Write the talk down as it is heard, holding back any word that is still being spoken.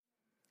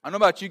I don't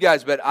know about you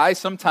guys, but I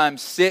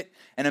sometimes sit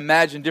and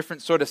imagine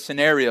different sort of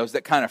scenarios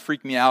that kind of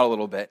freak me out a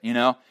little bit, you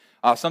know?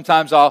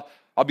 Sometimes I'll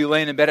be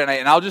laying in bed at night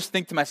and I'll just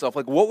think to myself,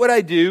 like, what would I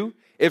do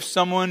if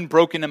someone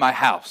broke into my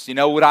house? You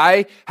know, would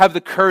I have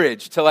the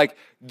courage to like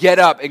get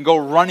up and go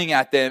running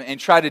at them and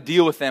try to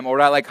deal with them, or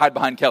would I like hide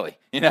behind Kelly?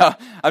 You know,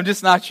 I'm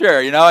just not sure.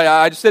 You know,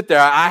 I just sit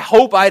there. I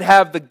hope I'd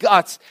have the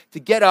guts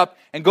to get up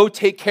and go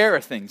take care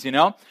of things, you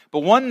know? But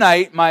one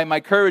night, my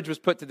courage was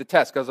put to the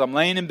test because I'm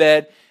laying in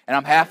bed and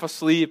I'm half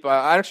asleep.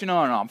 I actually, no,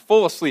 I'm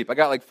full asleep. I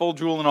got like full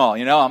drool and all,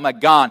 you know? I'm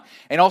like gone.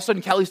 And all of a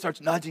sudden, Kelly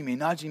starts nudging me,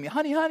 honey.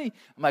 I'm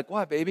like,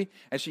 what, baby?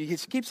 And she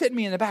keeps hitting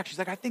me in the back. She's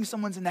like, I think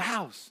someone's in the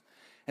house.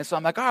 And so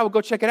I'm like, all right, well,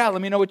 go check it out.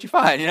 Let me know what you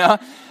find, you know?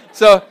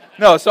 So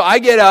I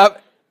get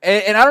up.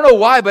 And I don't know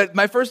why, but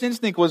my first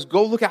instinct was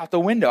go look out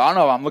the window. I don't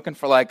know, I'm looking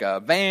for like a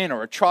van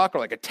or a truck or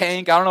like a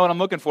tank. I don't know what I'm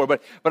looking for,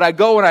 but I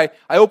go and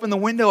I open the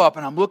window up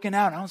and I'm looking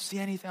out and I don't see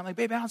anything. I'm like,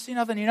 baby, I don't see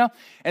nothing, you know?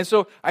 And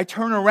so I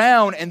turn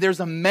around and there's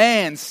a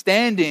man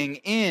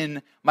standing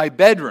in my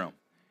bedroom.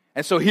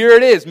 And so here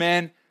it is,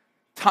 man.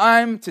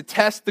 Time to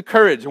test the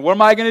courage. And what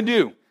am I going to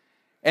do?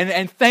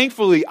 And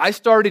thankfully, I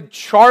started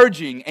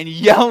charging and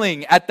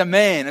yelling at the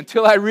man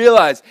until I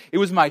realized it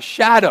was my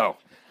shadow.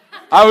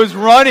 I was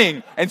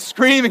running and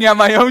screaming at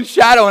my own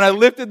shadow, and I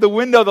lifted the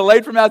window. The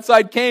light from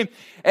outside came,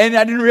 and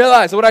I didn't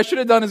realize. What I should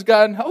have done is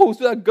gone, oh,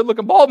 a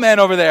good-looking bald man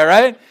over there,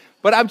 right?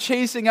 But I'm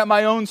chasing at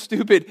my own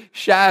stupid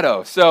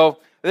shadow. So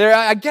there,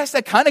 I guess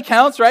that kind of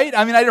counts, right?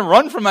 I mean, I didn't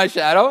run from my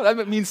shadow.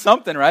 That means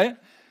something, right?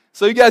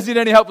 So you guys need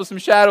any help with some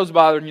shadows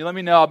bothering you, let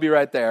me know. I'll be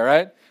right there,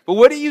 right? But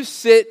what do you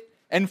sit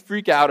and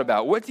freak out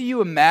about? What do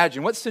you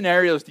imagine? What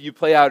scenarios do you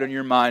play out in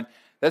your mind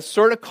that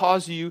sort of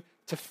cause you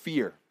to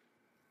fear?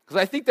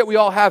 Because I think that we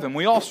all have them.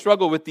 We all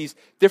struggle with these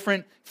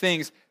different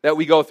things that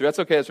we go through. That's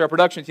okay. It's our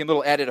production team,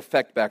 little added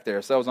effect back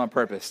there. So that was on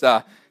purpose.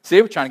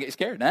 See, we're trying to get you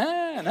scared.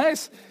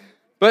 Nice.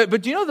 But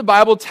do you know the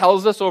Bible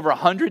tells us over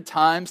 100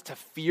 times to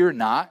fear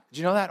not? Do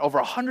you know that? Over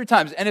 100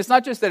 times. And it's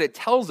not just that it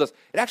tells us,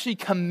 it actually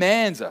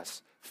commands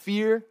us.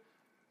 Fear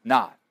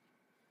not.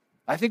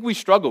 I think we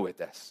struggle with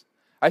this.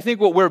 I think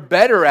what we're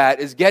better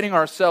at is getting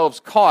ourselves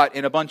caught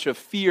in a bunch of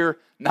fear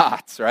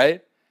nots,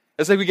 right?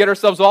 It's like we get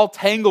ourselves all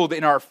tangled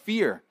in our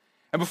fear.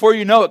 And before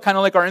you know it, kind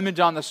of like our image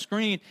on the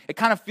screen, it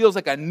kind of feels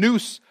like a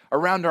noose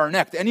around our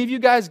neck. Do any of you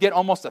guys get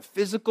almost a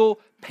physical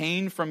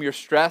pain from your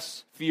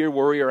stress, fear,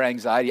 worry, or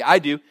anxiety? I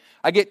do.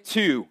 I get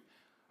two.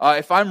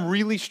 If I'm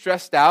really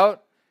stressed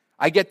out,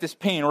 I get this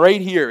pain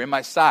right here in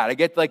my side. I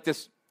get like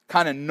this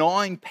kind of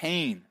gnawing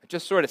pain. It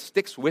just sort of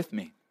sticks with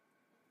me.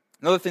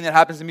 Another thing that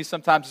happens to me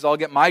sometimes is I'll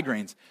get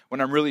migraines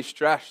when I'm really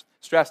stressed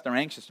or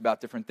anxious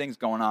about different things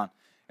going on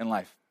in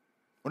life.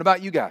 What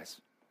about you guys?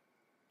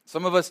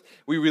 Some of us,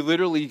 we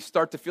literally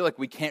start to feel like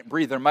we can't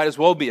breathe. There might as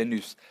well be a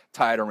noose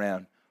tied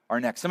around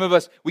our neck. Some of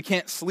us, we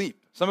can't sleep.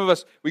 Some of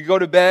us, we go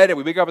to bed and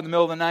we wake up in the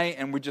middle of the night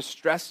and we just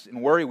stress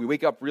and worry. We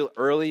wake up real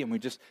early and we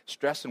just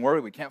stress and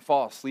worry. We can't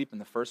fall asleep in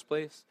the first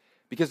place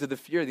because of the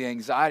fear, the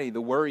anxiety, the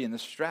worry, and the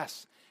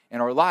stress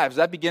in our lives.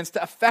 That begins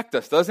to affect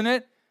us, doesn't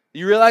it? Do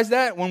you realize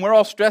that? When we're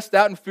all stressed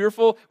out and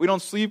fearful, we don't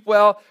sleep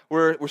well,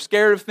 we're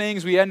scared of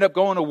things, we end up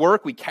going to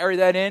work, we carry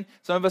that in.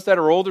 Some of us that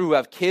are older who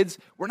have kids,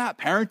 we're not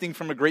parenting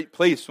from a great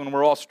place when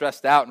we're all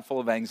stressed out and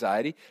full of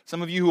anxiety.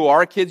 Some of you who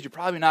are kids, you're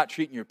probably not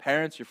treating your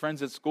parents, your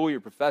friends at school,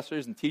 your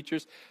professors and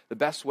teachers the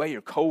best way,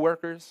 your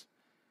coworkers.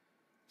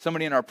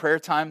 Somebody in our prayer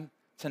time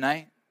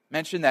tonight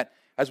mentioned that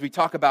as we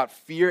talk about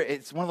fear,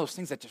 it's one of those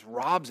things that just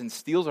robs and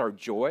steals our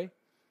joy.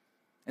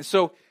 And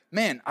so,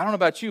 man, I don't know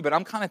about you, but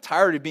I'm kind of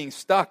tired of being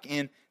stuck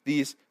in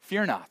these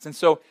fear knots. And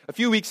so a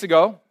few weeks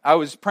ago, I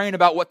was praying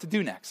about what to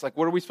do next. Like,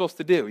 what are we supposed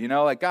to do? You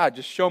know, like, God,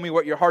 just show me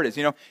what your heart is.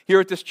 You know, here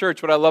at this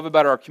church, what I love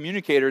about our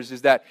communicators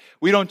is that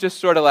we don't just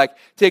sort of like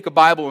take a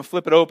Bible and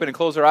flip it open and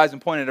close our eyes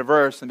and point at a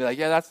verse and be like,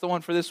 yeah, that's the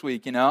one for this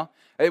week, you know.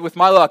 With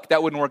my luck,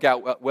 that wouldn't work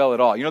out well at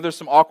all. You know, there's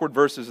some awkward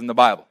verses in the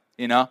Bible,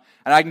 you know.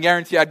 And I can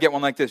guarantee I'd get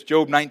one like this,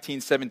 Job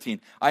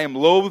 19:17. I am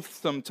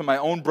loathsome to my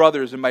own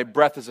brothers and my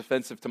breath is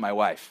offensive to my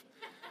wife.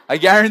 I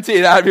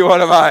guarantee that would be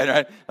one of mine,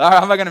 right?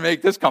 How am I going to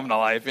make this come to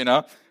life, you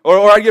know?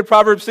 Or I get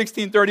Proverbs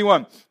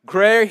 16:31.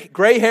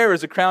 Gray hair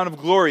is a crown of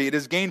glory. It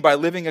is gained by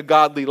living a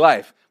godly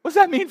life. What does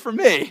that mean for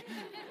me?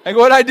 Like,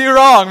 what did I do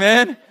wrong,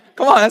 man?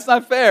 Come on, that's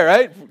not fair,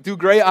 right? Do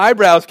gray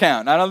eyebrows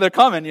count? I know they're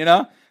coming, you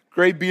know?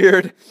 Gray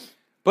beard.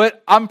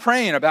 But I'm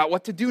praying about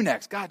what to do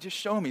next. God, just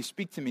show me,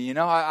 speak to me, you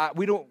know?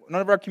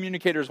 None of our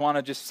communicators want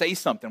to just say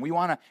something. We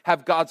want to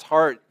have God's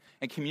heart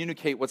and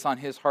communicate what's on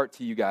His heart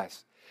to you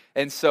guys.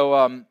 And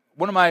so,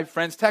 one of my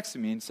friends texted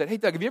me and said, hey,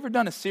 Doug, have you ever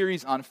done a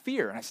series on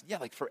fear? And I said, yeah,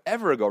 like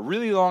forever ago,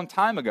 really long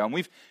time ago. And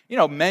we've,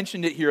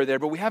 mentioned it here or there,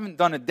 but we haven't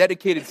done a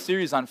dedicated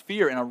series on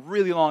fear in a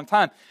really long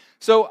time.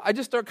 So I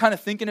just started kind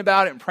of thinking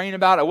about it and praying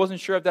about it. I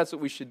wasn't sure if that's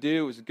what we should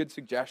do. It was a good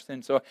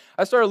suggestion. So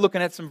I started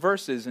looking at some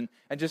verses and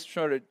just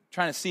sort of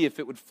trying to see if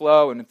it would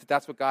flow and if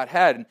that's what God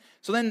had. And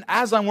so then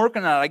as I'm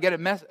working on it, I get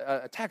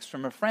a text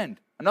from a friend,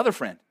 another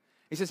friend.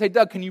 He says, hey,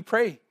 Doug, can you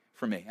pray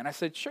for me? And I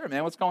said, sure,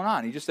 man, what's going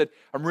on? He just said,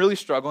 I'm really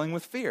struggling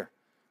with fear.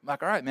 I'm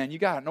like, all right, man, you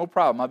got it. No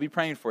problem. I'll be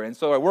praying for you. And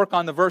so I work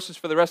on the verses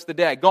for the rest of the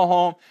day. I go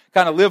home,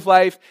 kind of live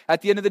life.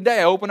 At the end of the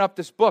day, I open up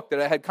this book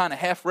that I had kind of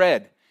half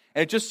read.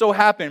 And it just so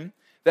happened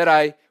that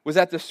I was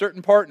at this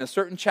certain part in a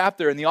certain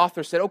chapter, and the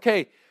author said,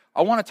 okay,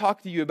 I want to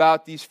talk to you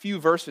about these few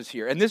verses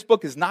here. And this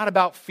book is not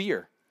about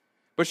fear.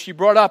 But she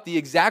brought up the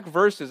exact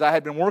verses I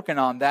had been working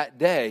on that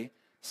day,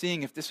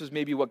 seeing if this was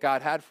maybe what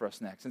God had for us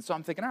next. And so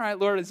I'm thinking, all right,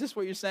 Lord, is this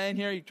what you're saying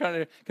here? You're trying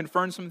to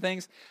confirm some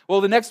things? Well,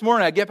 the next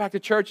morning I get back to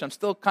church, I'm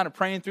still kind of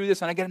praying through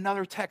this, and I get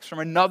another text from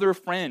another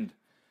friend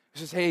who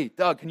says, hey,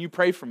 Doug, can you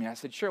pray for me? I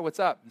said, sure, what's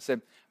up? He said,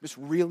 I'm just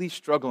really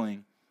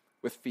struggling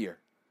with fear.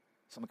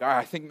 So I'm like, all right,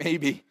 I think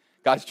maybe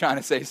God's trying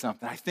to say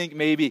something. I think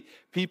maybe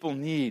people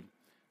need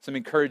some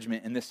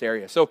encouragement in this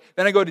area. So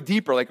then I go to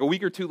deeper, like a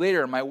week or two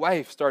later, and my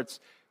wife starts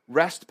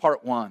Rest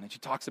Part 1, and she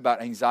talks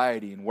about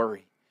anxiety and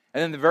worry.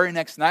 And then the very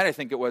next night, I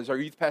think it was, our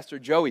youth pastor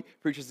Joey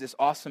preaches this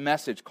awesome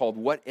message called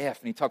What If?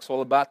 And he talks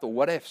all about the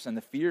what ifs and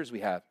the fears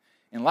we have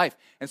in life.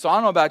 And so I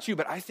don't know about you,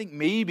 but I think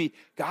maybe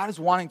God is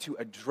wanting to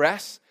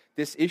address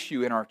this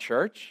issue in our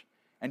church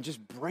and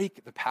just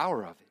break the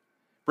power of it.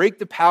 Break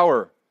the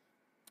power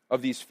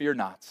of these fear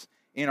knots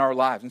in our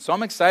lives. And so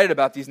I'm excited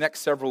about these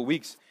next several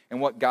weeks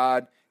and what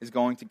God is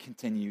going to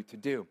continue to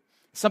do.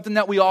 It's something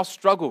that we all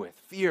struggle with: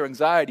 fear,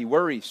 anxiety,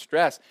 worry,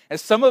 stress. And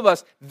some of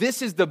us,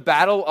 this is the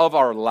battle of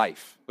our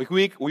life. Like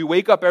we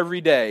wake up every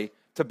day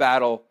to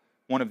battle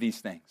one of these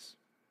things.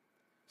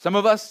 Some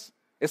of us,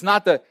 it's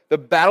not the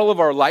battle of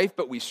our life,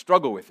 but we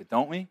struggle with it,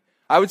 don't we?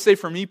 I would say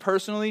for me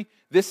personally,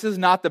 this is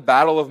not the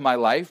battle of my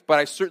life, but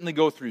I certainly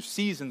go through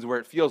seasons where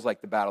it feels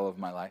like the battle of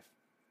my life.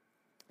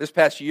 This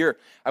past year,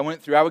 I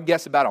went through, I would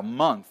guess, about a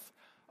month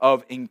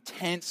of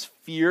intense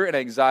fear and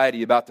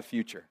anxiety about the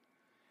future.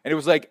 And it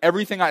was like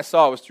everything I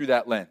saw was through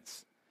that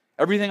lens.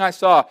 Everything I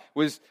saw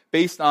was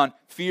based on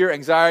fear,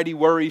 anxiety,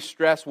 worry,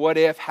 stress. What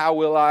if? How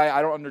will I?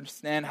 I don't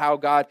understand how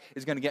God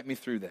is going to get me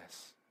through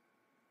this.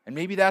 And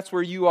maybe that's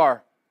where you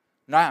are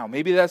now.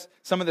 Maybe that's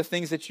some of the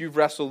things that you've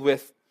wrestled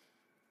with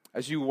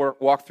as you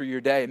walk through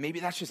your day. And maybe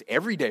that's just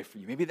every day for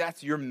you. Maybe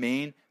that's your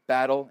main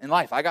battle in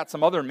life. I got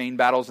some other main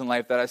battles in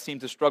life that I seem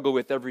to struggle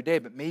with every day.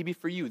 But maybe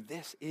for you,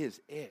 this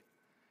is it.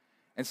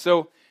 And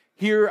so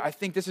here, I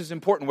think this is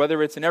important,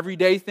 whether it's an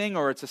everyday thing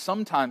or it's a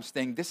sometimes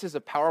thing. This is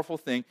a powerful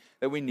thing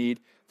that we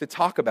need to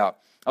talk about.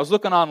 I was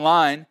looking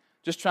online,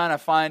 just trying to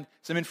find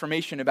some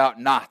information about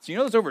knots. You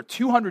know, there's over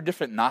 200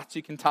 different knots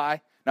you can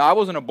tie. Now, I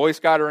wasn't a Boy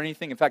Scout or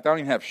anything. In fact, I don't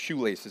even have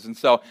shoelaces, and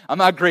so I'm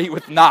not great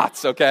with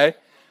knots, okay?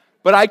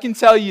 But I can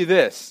tell you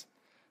this,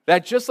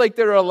 that just like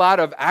there are a lot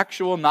of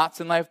actual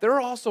knots in life, there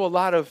are also a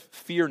lot of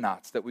fear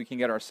knots that we can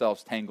get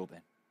ourselves tangled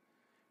in.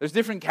 There's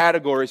different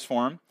categories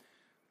for them.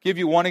 Give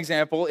you one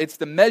example. It's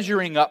the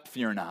measuring up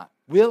fear knot.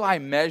 Will I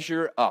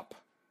measure up?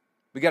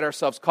 We get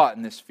ourselves caught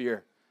in this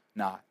fear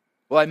knot.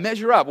 Will I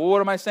measure up? Well, what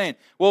am I saying?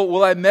 Well,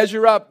 will I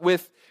measure up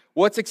with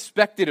what's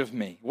expected of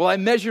me? Will I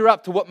measure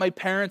up to what my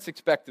parents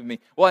expect of me?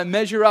 Will I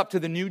measure up to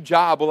the new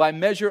job? Will I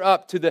measure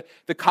up to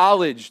the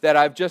college that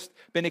I've just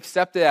been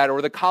accepted at,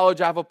 or the college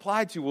I've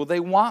applied to? Will they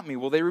want me?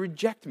 Will they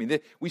reject me?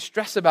 We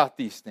stress about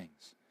these things.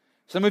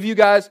 Some of you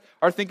guys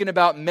are thinking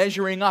about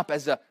measuring up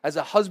as a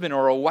husband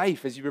or a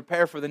wife as you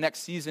prepare for the next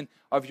season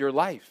of your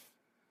life.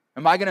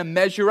 Am I going to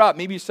measure up?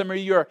 Maybe some of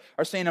you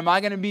are saying, am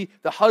I going to be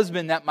the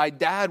husband that my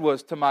dad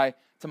was to my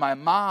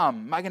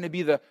mom? Am I going to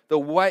be the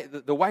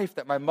wife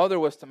that my mother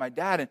was to my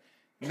dad? And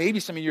maybe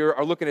some of you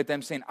are looking at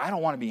them saying, I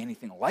don't want to be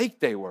anything like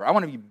they were. I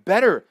want to be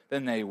better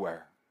than they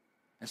were.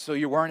 And so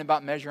you're worrying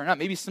about measuring up.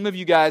 Maybe some of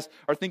you guys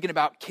are thinking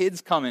about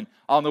kids coming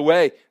on the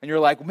way, and you're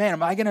like, man,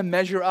 am I going to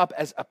measure up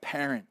as a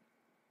parent?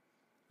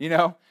 You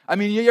know, I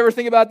mean, you ever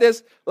think about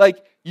this?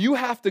 Like, you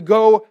have to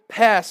go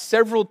past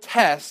several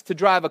tests to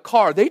drive a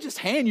car. They just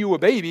hand you a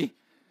baby,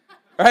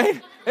 right?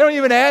 They don't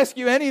even ask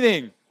you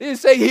anything. They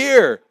just say,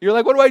 here. You're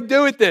like, what do I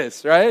do with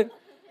this, right?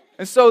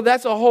 And so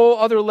that's a whole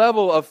other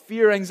level of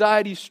fear,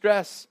 anxiety,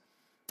 stress,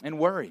 and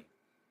worry.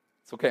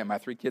 It's okay. My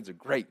 3 kids are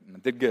great. I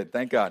did good.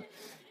 Thank God.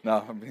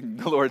 No, I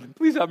mean, Lord,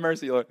 please have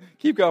mercy, Lord.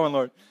 Keep going,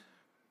 Lord.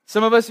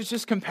 Some of us, it's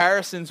just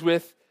comparisons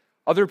with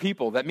other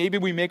people that maybe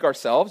we make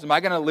ourselves. Am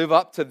I going to live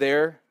up to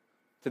their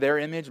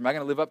image? Am I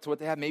going to live up to what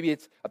they have? Maybe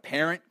it's a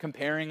parent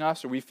comparing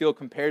us, or we feel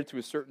compared to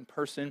a certain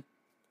person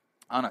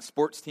on a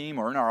sports team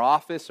or in our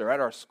office or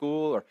at our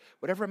school or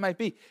whatever it might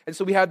be. And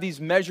so we have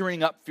these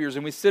measuring up fears,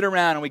 and we sit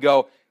around and we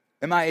go,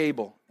 am I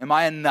able? Am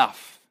I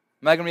enough?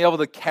 Am I going to be able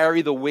to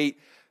carry the weight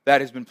that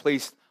has been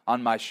placed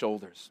on my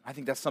shoulders? I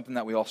think that's something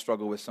that we all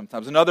struggle with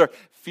sometimes. Another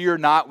fear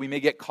knot we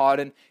may get caught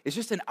in is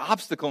just an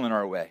obstacle in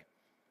our way.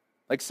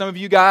 Like some of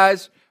you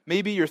guys,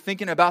 maybe you're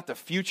thinking about the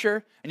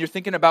future and you're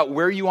thinking about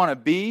where you want to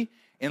be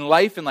in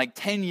life in like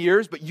 10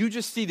 years, but you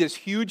just see this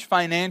huge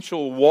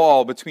financial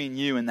wall between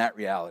you and that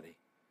reality.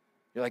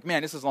 You're like,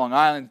 man, this is Long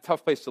Island,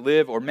 tough place to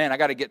live. Or, man, I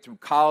got to get through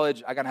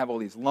college. I got to have all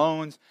these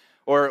loans.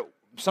 Or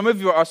some of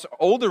you are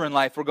older in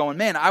life. We're going,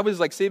 man, I was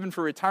like saving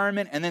for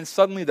retirement, and then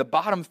suddenly the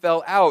bottom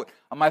fell out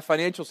on my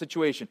financial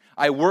situation.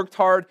 I worked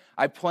hard.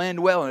 I planned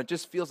well, and it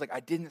just feels like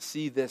I didn't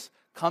see this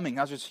coming.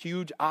 That was this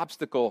huge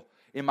obstacle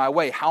in my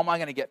way. How am I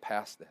going to get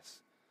past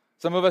this?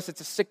 Some of us, it's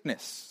a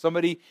sickness,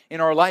 somebody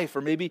in our life,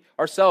 or maybe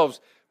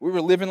ourselves. We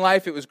were living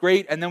life, it was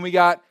great, and then we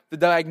got the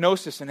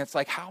diagnosis, and it's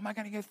like, how am I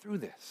going to get through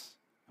this?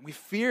 And we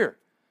fear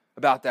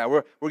about that.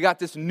 We got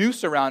this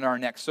noose around our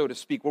neck, so to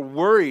speak. We're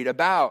worried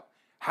about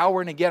how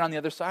we're going to get on the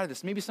other side of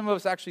this. Maybe some of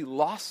us actually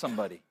lost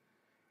somebody, and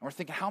we're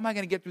thinking, how am I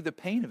going to get through the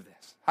pain of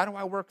this? How do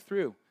I work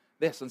through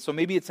this? And so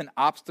maybe it's an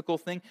obstacle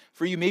thing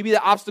for you. Maybe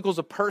the obstacle is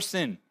a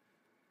person.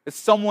 It's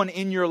someone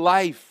in your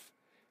life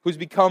who's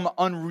become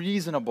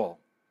unreasonable.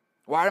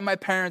 Why do my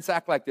parents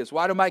act like this?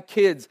 Why do my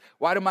kids,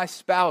 why do my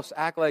spouse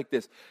act like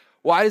this?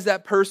 Why does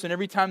that person,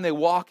 every time they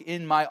walk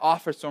in my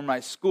office or my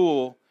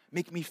school,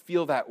 make me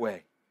feel that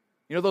way?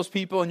 You know those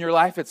people in your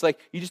life, it's like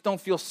you just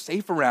don't feel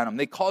safe around them.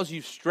 They cause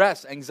you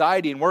stress,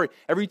 anxiety, and worry.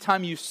 Every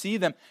time you see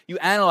them, you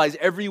analyze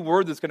every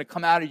word that's going to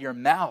come out of your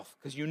mouth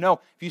because you know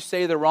if you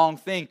say the wrong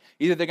thing,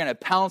 either they're going to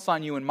pounce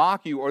on you and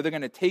mock you, or they're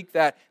going to take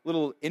that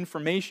little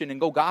information and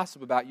go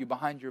gossip about you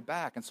behind your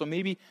back. And so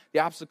maybe the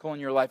obstacle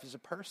in your life is a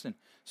person.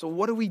 So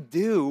what do we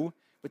do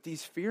with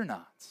these fear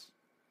knots?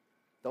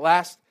 The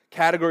last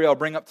category I'll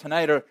bring up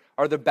tonight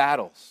are the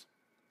battles.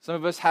 Some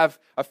of us have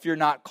a fear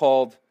knot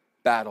called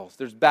battles.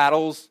 There's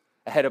battles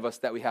ahead of us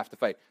that we have to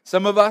fight.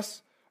 Some of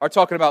us are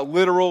talking about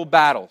literal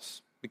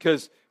battles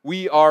because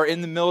we are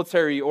in the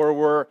military, or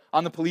we're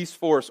on the police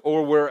force,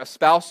 or we're a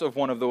spouse of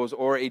one of those,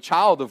 or a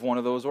child of one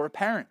of those, or a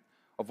parent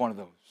of one of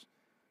those.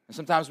 And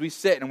sometimes we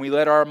sit and we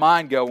let our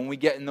mind go when we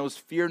get in those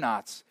fear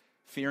knots,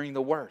 fearing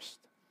the worst.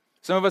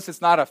 Some of us, it's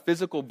not a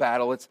physical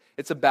battle.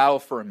 It's a battle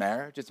for a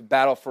marriage. It's a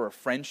battle for a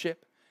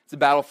friendship. It's a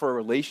battle for a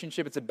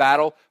relationship. It's a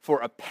battle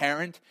for a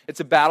parent. It's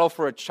a battle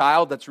for a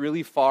child that's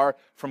really far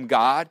from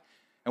God.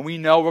 And we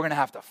know we're going to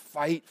have to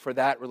fight for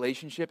that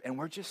relationship, and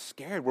we're just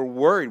scared. We're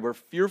worried. We're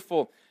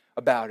fearful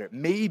about it.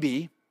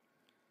 Maybe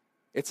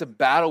it's a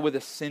battle with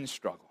a sin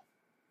struggle.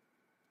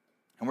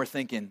 And we're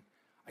thinking,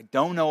 I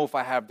don't know if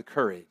I have the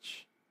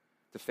courage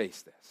to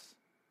face this.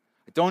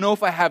 I don't know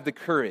if I have the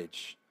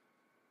courage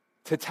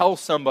to tell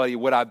somebody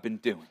what I've been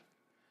doing.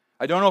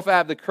 I don't know if I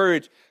have the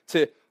courage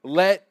to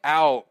let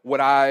out what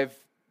I've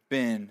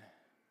been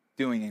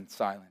doing in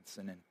silence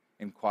and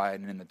in quiet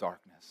and in the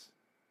darkness.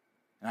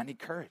 And I need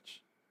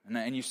courage.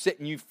 And you sit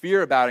and you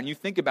fear about it and you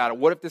think about it.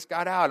 What if this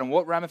got out, and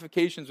what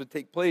ramifications would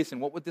take place,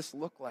 and what would this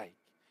look like?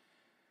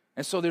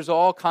 And so there's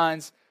all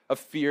kinds of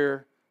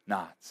fear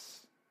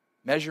knots.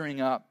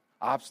 Measuring up,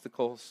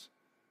 obstacles.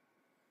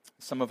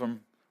 Some of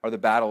them are the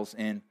battles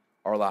in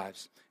our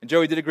lives. And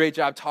Joey did a great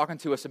job talking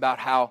to us about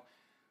how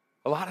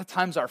a lot of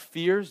times our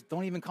fears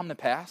don't even come to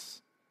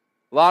pass.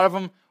 A lot of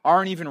them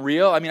aren't even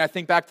real. I mean, I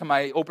think back to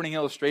my opening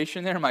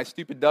illustration there, my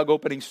Stupid Doug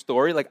opening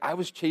story. Like, I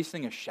was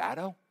chasing a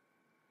shadow.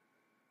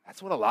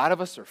 That's what a lot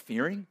of us are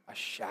fearing, a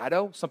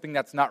shadow, something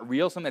that's not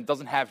real, something that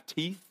doesn't have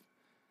teeth.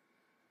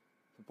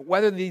 But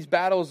whether these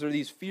battles or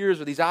these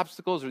fears or these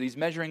obstacles or these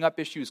measuring up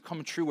issues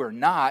come true or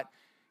not,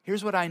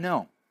 here's what I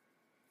know.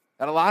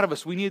 That a lot of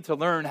us, we need to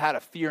learn how to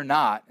fear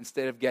not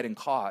instead of getting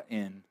caught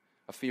in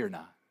a fear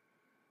knot.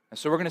 And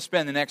so we're going to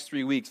spend the next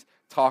 3 weeks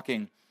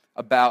talking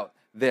about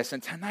this.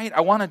 And tonight,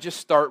 I want to just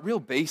start real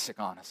basic,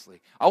 honestly.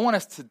 I want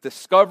us to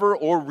discover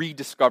or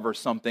rediscover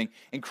something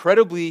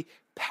incredibly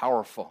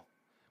powerful.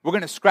 We're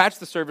going to scratch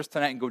the surface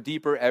tonight and go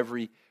deeper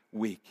every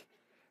week.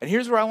 And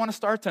here's where I want to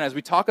start tonight. As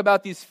we talk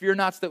about these fear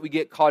knots that we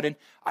get caught in,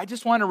 I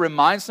just want to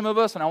remind some of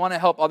us, and I want to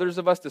help others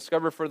of us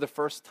discover for the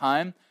first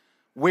time,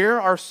 where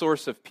our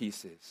source of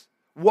peace is.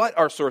 What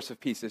our source of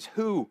peace is.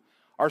 Who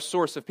our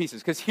source of peace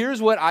is. Because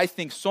here's what I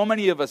think so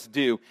many of us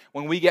do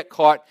when we get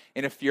caught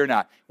in a fear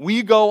knot.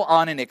 We go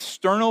on an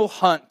external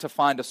hunt to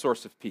find a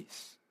source of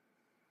peace.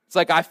 It's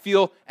like I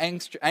feel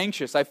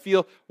anxious, I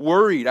feel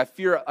worried, I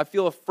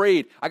feel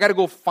afraid. I got to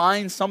go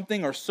find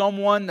something or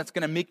someone that's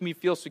going to make me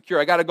feel secure.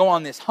 I got to go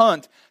on this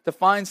hunt to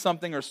find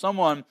something or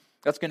someone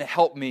that's going to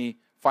help me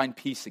find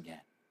peace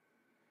again.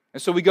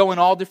 And so we go in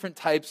all different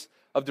types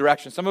of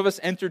directions. Some of us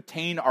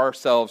entertain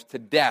ourselves to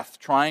death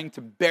trying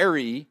to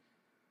bury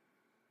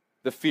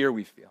the fear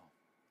we feel.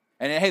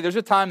 And hey, there's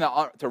a time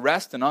to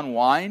rest and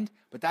unwind,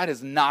 but that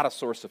is not a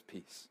source of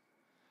peace.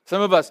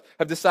 Some of us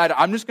have decided,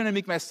 I'm just going to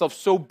make myself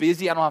so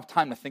busy I don't have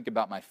time to think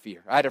about my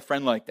fear. I had a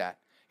friend like that.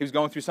 He was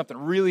going through something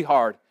really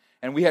hard,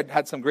 and we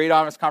had some great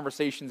honest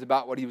conversations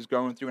about what he was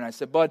going through. And I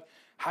said, Bud,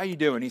 how you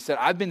doing? He said,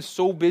 I've been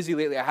so busy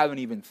lately I haven't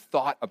even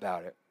thought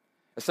about it.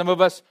 And some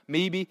of us,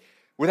 maybe,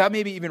 without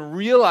maybe even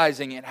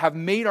realizing it, have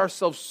made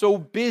ourselves so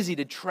busy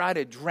to try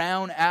to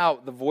drown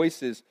out the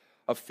voices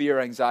of fear,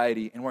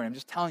 anxiety, and worry. I'm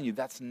just telling you,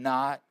 that's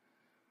not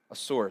a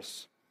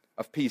source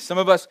of peace. Some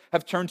of us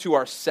have turned to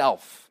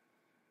ourself,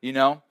 you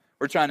know.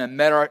 We're trying to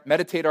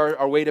meditate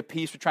our way to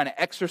peace. We're trying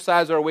to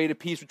exercise our way to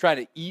peace. We're trying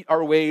to eat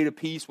our way to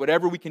peace.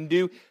 Whatever we can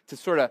do to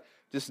sort of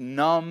just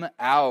numb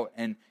out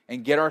and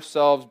get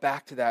ourselves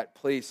back to that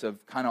place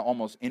of kind of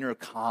almost inner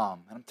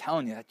calm. And I'm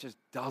telling you, that just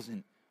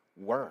doesn't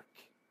work.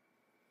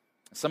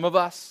 Some of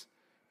us,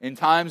 in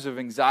times of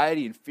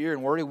anxiety and fear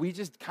and worry, we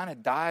just kind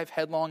of dive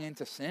headlong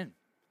into sin.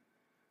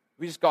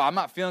 We just go, I'm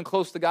not feeling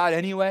close to God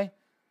anyway.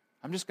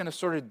 I'm just going to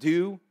sort of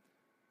do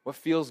what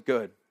feels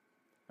good.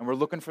 And we're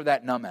looking for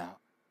that numb out.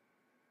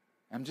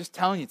 I'm just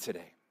telling you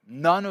today,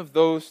 none of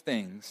those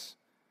things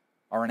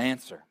are an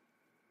answer.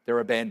 They're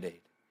a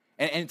Band-Aid.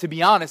 And to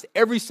be honest,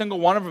 every single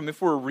one of them,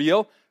 if we're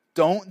real,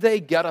 don't they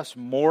get us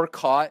more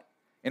caught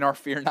in our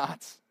fear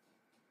knots?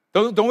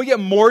 Don't we get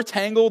more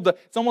tangled?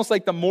 It's almost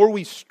like the more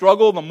we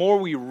struggle, the more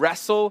we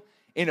wrestle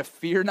in a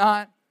fear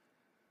knot,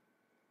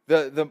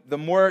 the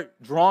more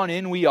drawn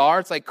in we are.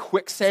 It's like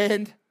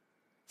quicksand.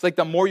 It's like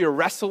the more you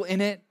wrestle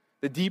in it,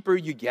 the deeper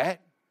you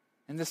get.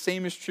 And the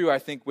same is true, I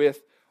think,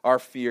 with our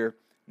fear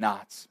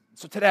knots.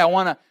 So today I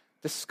want to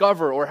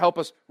discover or help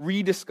us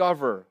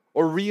rediscover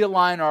or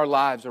realign our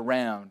lives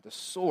around the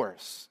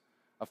source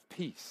of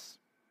peace.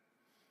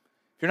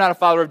 If you're not a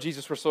follower of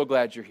Jesus, we're so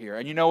glad you're here.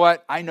 And you know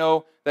what? I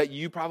know that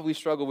you probably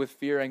struggle with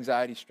fear,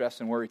 anxiety, stress,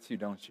 and worry too,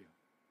 don't you?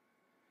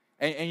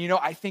 And you know,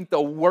 I think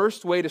the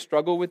worst way to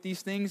struggle with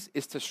these things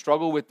is to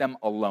struggle with them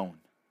alone.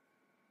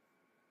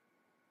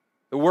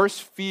 The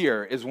worst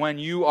fear is when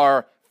you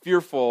are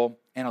fearful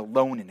and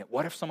alone in it.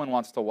 What if someone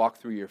wants to walk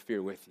through your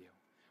fear with you?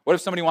 What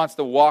if somebody wants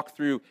to walk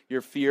through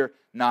your fear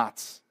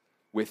knots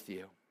with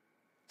you?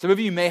 Some of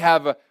you may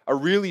have a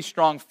really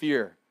strong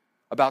fear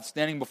about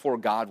standing before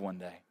God one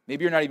day.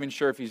 Maybe you're not even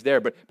sure if he's there,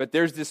 but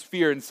there's this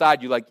fear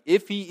inside you, like,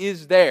 if he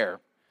is there,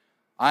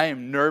 I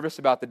am nervous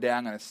about the day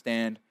I'm going to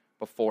stand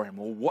before him.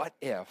 Well, what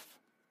if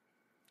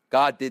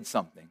God did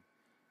something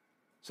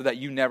so that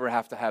you never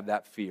have to have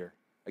that fear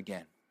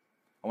again?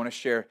 I want to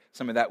share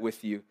some of that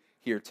with you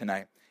here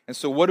tonight. And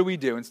so what do we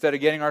do? Instead of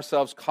getting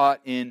ourselves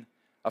caught in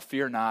a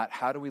fear knot,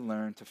 how do we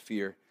learn to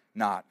fear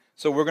not?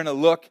 So we're going to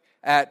look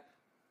at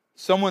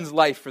someone's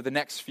life for the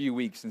next few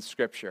weeks in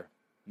Scripture.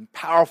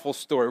 Powerful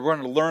story. We're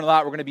going to learn a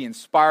lot. We're going to be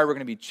inspired. We're going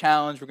to be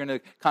challenged. We're going to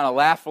kind of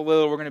laugh a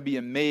little. We're going to be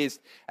amazed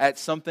at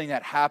something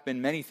that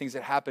happened, many things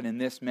that happened in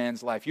this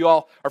man's life. You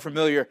all are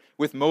familiar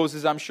with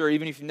Moses, I'm sure,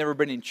 even if you've never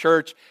been in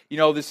church. You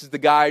know, this is the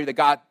guy that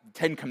got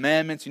 10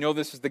 commandments. You know,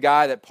 this is the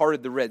guy that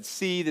parted the Red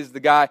Sea. This is the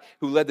guy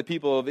who led the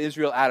people of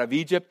Israel out of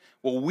Egypt.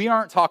 Well, we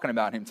aren't talking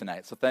about him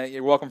tonight, so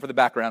you're welcome for the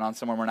background on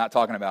someone we're not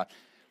talking about.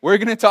 We're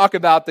going to talk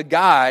about the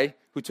guy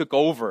who took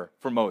over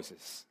for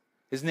Moses.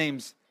 His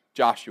name's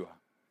Joshua.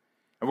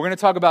 And we're going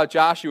to talk about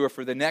Joshua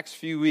for the next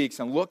few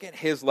weeks and look at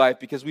his life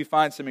because we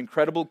find some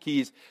incredible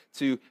keys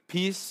to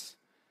peace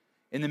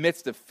in the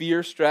midst of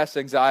fear, stress,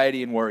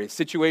 anxiety, and worry.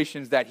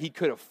 Situations that he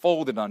could have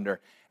folded under,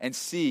 and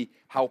see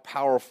how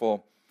powerfully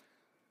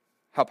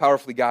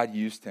God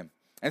used him.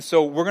 And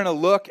so we're going to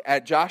look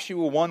at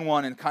Joshua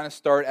 1:1 and kind of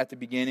start at the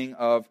beginning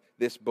of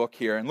this book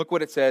here. And look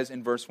what it says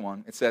in verse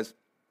 1. It says,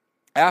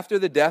 "After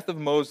the death of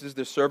Moses,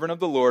 the servant of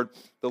the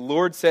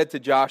Lord said to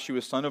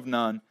Joshua, son of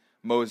Nun,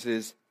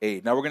 Moses'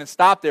 aide." Now we're going to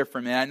stop there for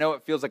a minute. I know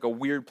it feels like a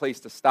weird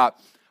place to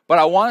stop, but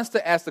I want us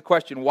to ask the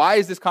question, why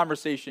is this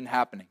conversation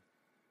happening?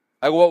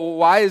 Like,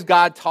 why is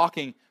God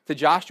talking to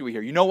Joshua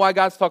here? You know why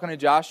God's talking to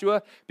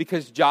Joshua?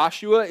 Because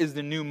Joshua is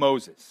the new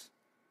Moses.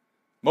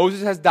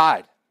 Moses has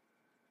died.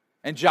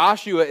 And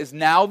Joshua is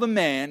now the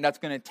man that's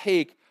going to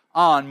take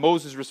on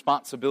Moses'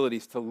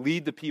 responsibilities to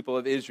lead the people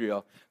of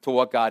Israel to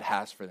what God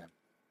has for them.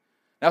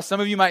 Now,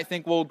 some of you might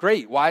think, well,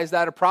 great, why is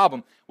that a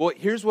problem? Well,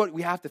 here's what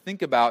we have to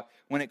think about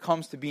when it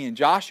comes to being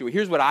Joshua.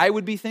 Here's what I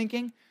would be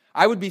thinking.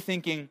 I would be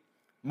thinking,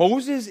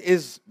 Moses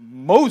is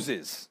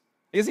Moses.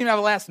 He doesn't even have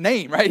a last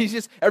name, right? He's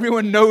just,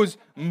 everyone knows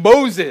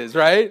Moses,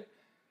 right?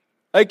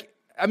 Like,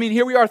 I mean,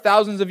 here we are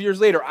thousands of years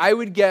later. I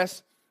would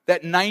guess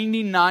that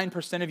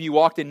 99% of you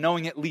walked in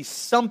knowing at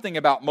least something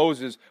about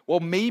Moses. Well,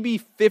 maybe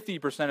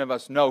 50% of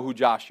us know who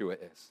Joshua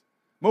is.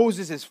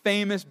 Moses is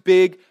famous,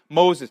 big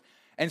Moses.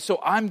 And so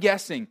I'm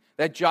guessing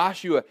that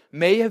Joshua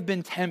may have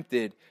been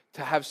tempted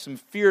to have some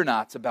fear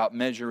knots about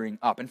measuring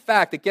up. In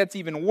fact, it gets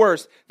even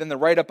worse than the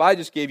write-up I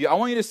just gave you. I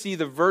want you to see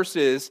the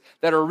verses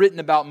that are written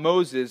about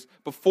Moses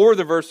before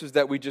the verses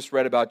that we just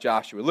read about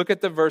Joshua. Look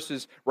at the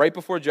verses right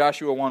before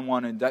Joshua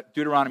 1:1 and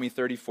Deuteronomy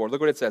 34. Look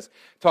what it says,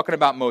 talking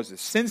about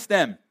Moses. "Since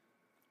then,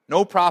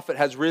 no prophet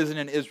has risen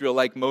in Israel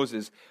like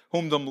Moses,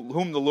 whom the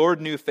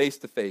Lord knew face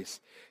to face.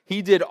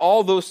 He did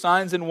all those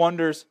signs and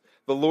wonders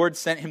the Lord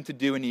sent him to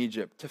do in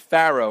Egypt, to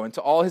Pharaoh and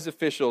to all his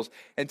officials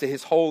and to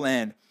his whole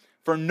land.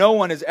 For no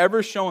one has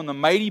ever shown the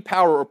mighty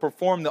power or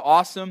performed the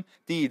awesome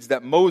deeds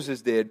that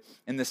Moses did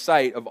in the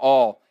sight of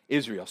all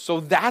Israel." So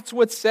that's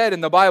what's said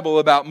in the Bible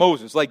about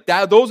Moses. Like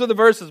that, those are the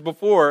verses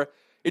before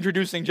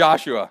introducing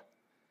Joshua.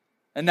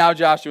 And now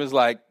Joshua's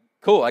like,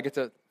 cool, I get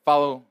to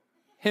follow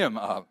him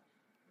up.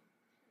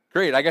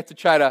 Great, I get to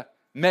try to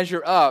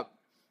measure up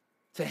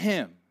to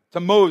him, to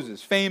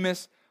Moses,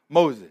 famous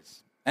Moses.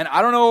 And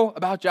I don't know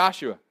about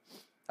Joshua.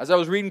 As I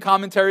was reading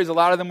commentaries, a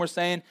lot of them were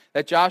saying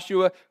that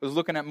Joshua was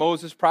looking at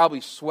Moses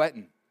probably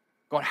sweating,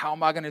 going, how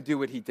am I going to do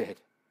what he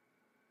did?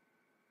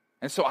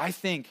 And so I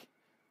think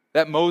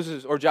that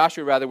Moses, or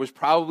Joshua rather, was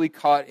probably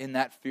caught in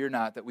that fear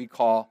knot that we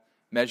call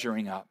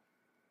measuring up.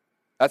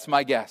 That's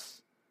my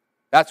guess.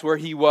 That's where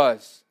he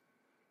was,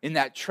 in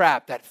that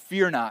trap, that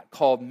fear knot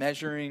called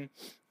measuring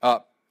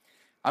up.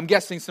 I'm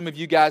guessing some of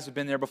you guys have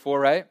been there before,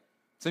 right?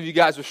 Some of you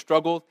guys have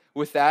struggled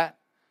with that.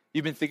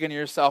 You've been thinking to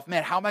yourself,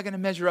 man, how am I going to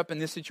measure up in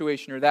this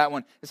situation or that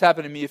one? This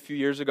happened to me a few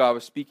years ago. I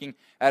was speaking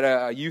at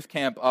a youth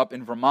camp up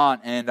in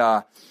Vermont, and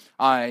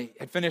I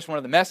had finished one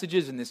of the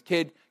messages, and this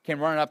kid came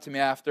running up to me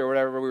after, or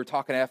whatever. We were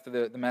talking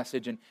after the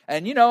message, and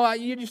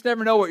you just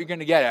never know what you're going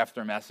to get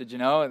after a message,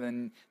 And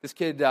then this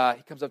kid,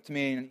 he comes up to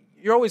me, and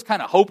you're always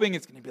kind of hoping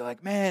it's going to be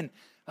like, man,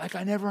 like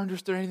I never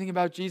understood anything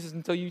about Jesus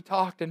until you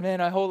talked, and man,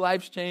 my whole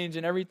life's changed,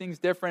 and everything's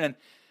different.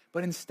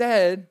 But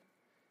instead,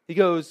 he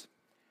goes,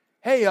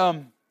 hey,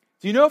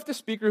 do you know if the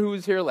speaker who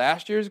was here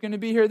last year is going to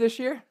be here this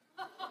year?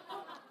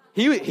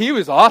 He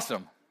was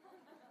awesome.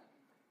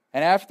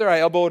 And after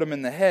I elbowed him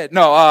in the head,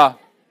 I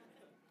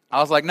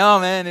was like, no,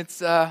 man,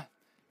 it's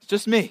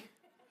just me.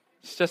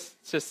 It's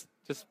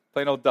just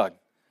plain old Doug.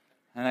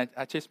 And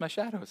I chase my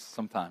shadows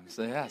sometimes.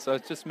 So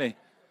it's just me.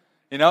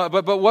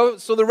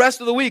 So the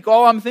rest of the week,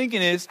 all I'm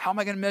thinking is, how am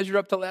I going to measure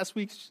up to last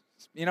week's,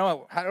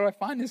 how do I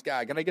find this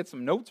guy? Can I get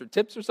some notes or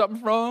tips or something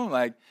from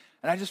him?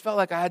 And I just felt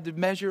like I had to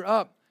measure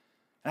up.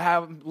 And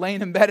I'm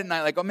laying in bed at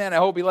night like, oh man, I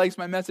hope he likes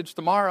my message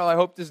tomorrow. I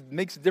hope this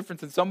makes a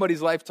difference in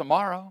somebody's life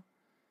tomorrow.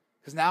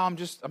 Because now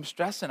I'm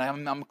stressing.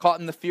 I'm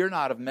caught in the fear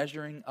knot of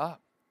measuring up.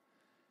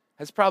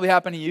 That's probably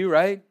happened to you,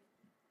 right?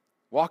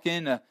 Walk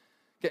in,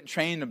 getting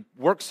trained to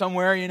work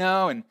somewhere,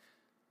 and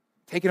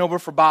taking over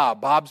for Bob.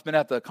 Bob's been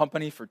at the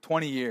company for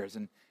 20 years.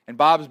 And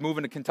Bob's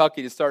moving to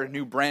Kentucky to start a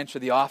new branch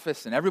of the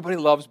office. And everybody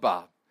loves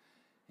Bob.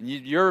 And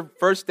your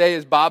first day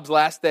is Bob's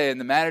last day.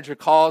 And the manager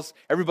calls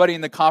everybody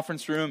in the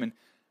conference room and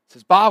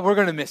says, Bob, we're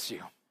going to miss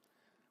you.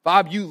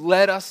 Bob, you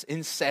led us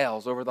in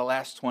sales over the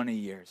last 20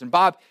 years. And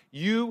Bob,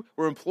 you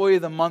were Employee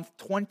of the Month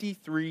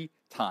 23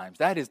 times.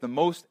 That is the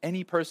most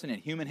any person in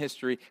human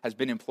history has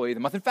been Employee of the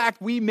Month. In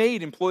fact, we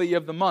made Employee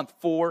of the Month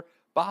for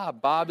Bob.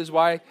 Bob is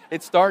why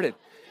it started.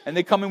 And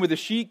they come in with a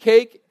sheet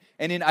cake,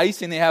 and in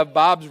icing they have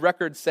Bob's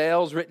record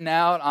sales written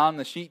out on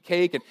the sheet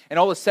cake. And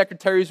all the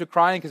secretaries are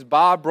crying because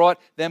Bob brought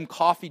them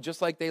coffee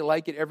just like they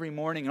like it every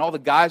morning. And all the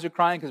guys are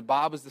crying because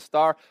Bob was the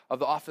star of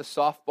the office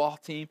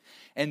softball team.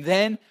 And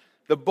then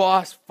the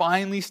boss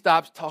finally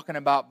stops talking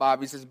about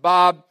Bob. He says,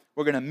 Bob,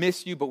 we're going to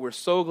miss you, but we're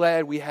so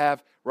glad we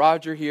have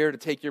Roger here to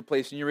take your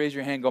place. And you raise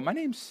your hand and go, my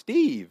name's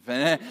Steve.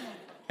 And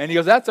he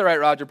goes, that's all right,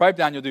 Roger. Pipe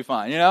down, you'll do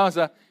fine.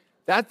 So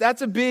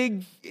that's a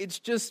big, it's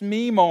just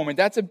me moment.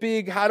 That's a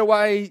big, how do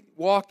I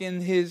walk in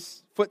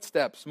his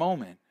footsteps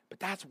moment. But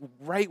that's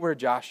right where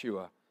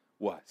Joshua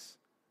was.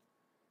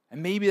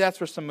 And maybe that's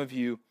where some of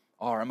you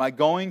are. Am I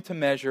going to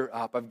measure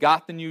up? I've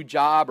got the new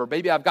job, or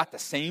maybe I've got the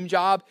same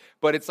job,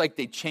 but it's like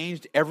they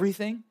changed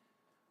everything.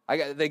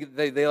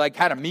 They like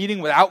had a meeting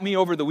without me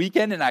over the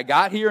weekend, and I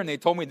got here, and they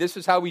told me this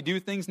is how we do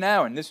things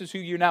now, and this is who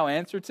you now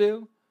answer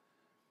to.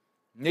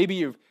 Maybe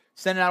you're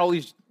sending out all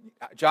these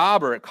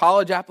job or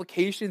college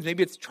applications.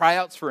 Maybe it's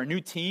tryouts for a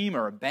new team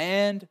or a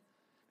band.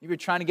 Maybe you're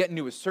trying to get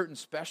into a certain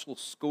special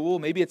school.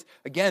 Maybe it's,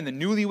 again, the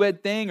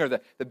newlywed thing or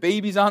the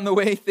baby's on the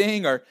way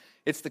thing, or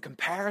it's the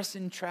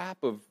comparison trap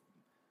of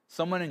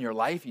someone in your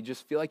life. You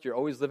just feel like you're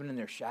always living in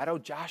their shadow.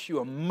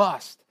 Joshua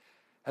must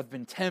have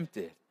been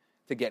tempted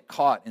to get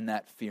caught in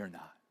that fear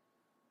knot.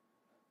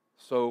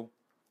 So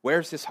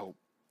where's his hope?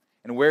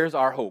 And where's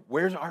our hope?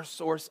 Where's our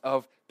source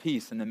of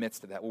peace in the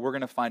midst of that? Well, we're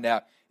going to find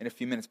out in a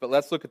few minutes. But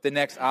let's look at the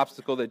next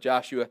obstacle that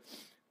Joshua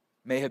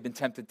may have been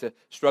tempted to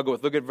struggle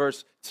with. Look at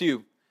verse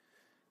 2.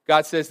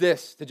 God says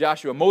this to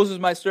Joshua, Moses,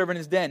 my servant,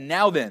 is dead.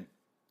 Now then,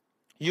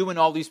 you and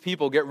all these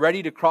people get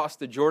ready to cross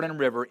the Jordan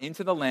River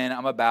into the land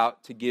I'm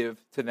about to give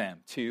to them,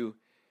 to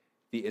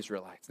the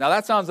Israelites. Now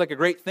that sounds like a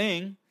great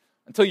thing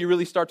until you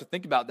really start to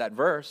think about that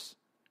verse.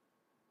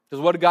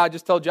 Because what did God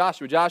just tell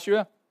Joshua?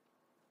 Joshua,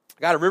 I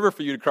got a river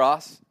for you to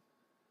cross.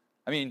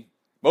 I mean,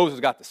 Moses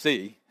got the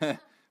sea, but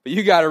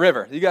you got a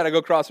river. You got to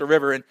go cross a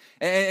river.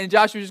 And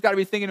Joshua just got to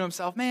be thinking to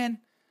himself, man,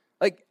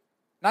 like,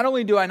 not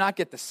only do I not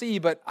get the sea,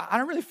 but I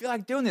don't really feel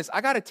like doing this.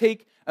 I got to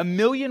take 1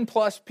 million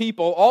plus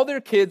people, all their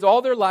kids,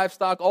 all their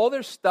livestock, all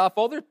their stuff,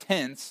 all their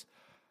tents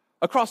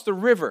across the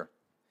river.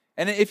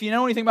 And if you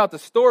know anything about the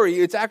story,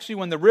 it's actually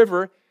when the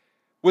river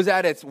was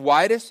at its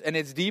widest and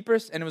its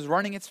deepest and it was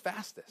running its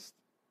fastest.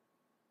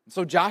 And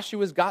so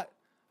Joshua's got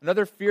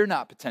another fear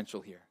knot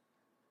potential here.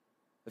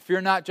 The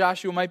fear knot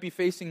Joshua might be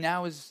facing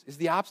now is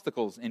the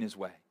obstacles in his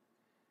way.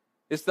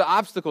 It's the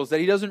obstacles that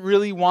he doesn't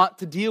really want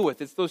to deal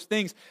with. It's those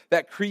things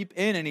that creep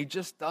in and he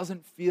just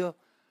doesn't feel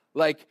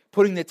like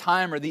putting the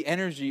time or the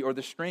energy or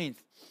the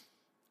strength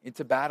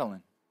into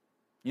battling.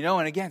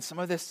 And again, some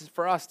of this is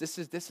for us. This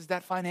is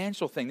that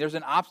financial thing. There's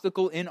an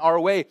obstacle in our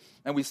way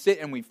and we sit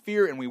and we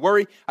fear and we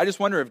worry. I just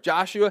wonder if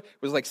Joshua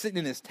was like sitting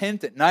in his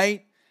tent at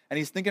night and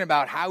he's thinking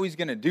about how he's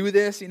going to do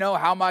this.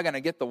 How am I going to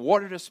get the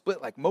water to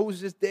split like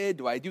Moses did?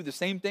 Do I do the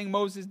same thing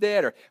Moses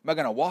did? Or am I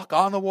going to walk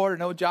on the water?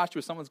 No,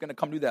 Joshua, someone's going to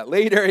come do that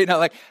later.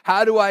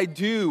 How do I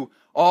do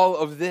all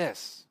of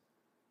this?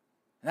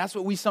 And that's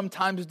what we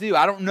sometimes do.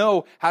 I don't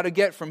know how to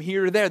get from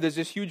here to there. There's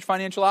this huge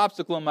financial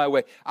obstacle in my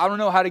way. I don't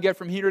know how to get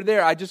from here to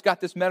there. I just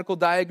got this medical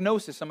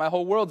diagnosis and my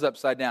whole world's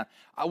upside down.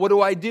 What do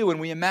I do?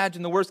 And we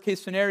imagine the worst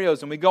case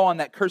scenarios and we go on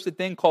that cursed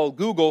thing called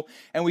Google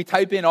and we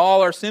type in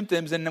all our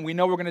symptoms and then we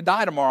know we're going to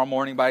die tomorrow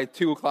morning by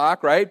 2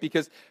 o'clock, right?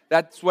 Because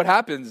that's what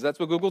happens. That's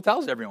what Google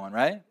tells everyone,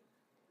 right?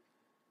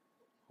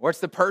 What's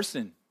the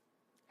person?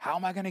 How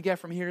am I going to get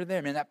from here to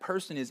there? Man, that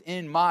person is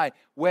in my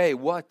way.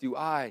 What do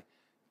I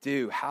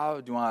do? How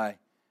do I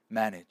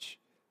manage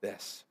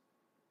this?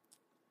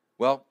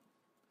 Well,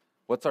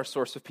 what's our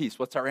source of peace?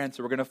 What's our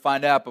answer? We're going to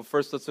find out, but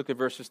first let's look at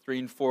verses 3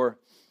 and 4.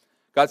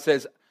 God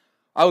says,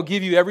 I will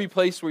give you every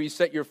place where you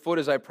set your foot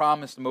as I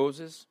promised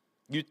Moses.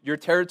 Your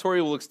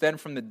territory will extend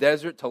from the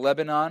desert to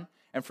Lebanon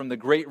and from the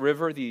great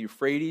river, the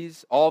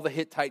Euphrates, all the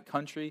Hittite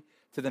country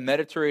to the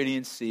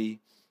Mediterranean Sea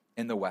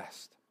in the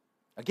west.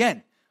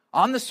 Again,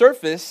 on the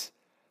surface,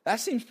 that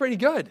seems pretty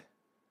good.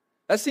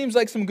 That seems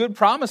like some good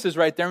promises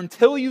right there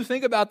until you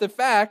think about the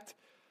fact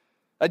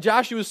that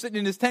Joshua was sitting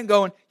in his tent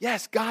going,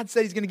 yes, God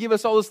said he's going to give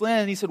us all this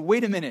land. And he said,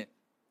 wait a minute.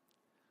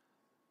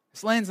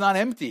 This land's not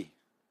empty.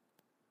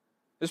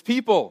 There's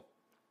people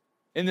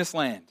in this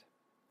land.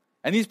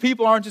 And these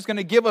people aren't just going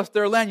to give us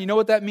their land. You know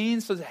what that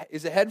means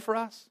is ahead for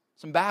us?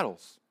 Some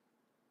battles.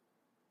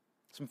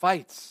 Some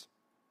fights.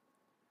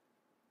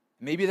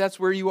 Maybe that's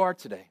where you are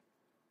today.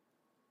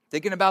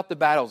 Thinking about the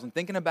battles and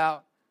thinking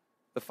about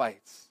the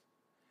fights.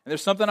 And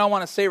there's something I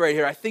want to say right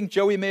here. I think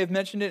Joey may have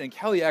mentioned it and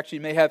Kelly actually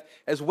may have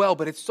as well,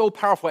 but it's so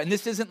powerful. And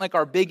this isn't like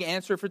our big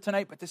answer for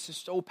tonight, but this is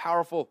so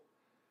powerful.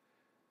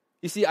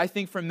 You see, I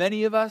think for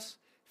many of us,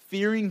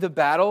 fearing the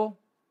battle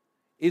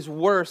is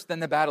worse than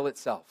the battle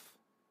itself.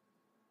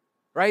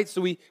 Right?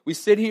 So we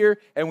sit here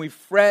and we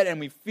fret and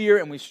we fear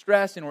and we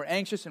stress and we're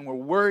anxious and we're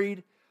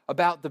worried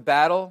about the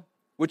battle,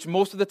 which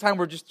most of the time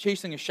we're just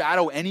chasing a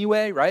shadow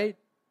anyway, right?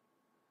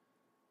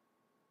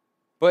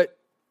 But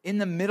in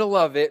the middle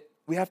of it,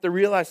 we have to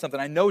realize something.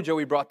 I know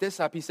Joey brought this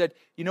up. He said,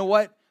 you know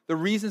what? The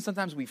reason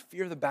sometimes we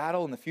fear the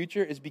battle in the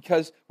future is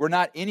because we're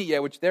not in it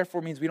yet, which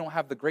therefore means we don't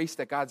have the grace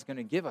that God's going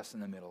to give us in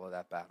the middle of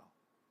that battle.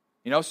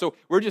 You know, so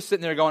we're just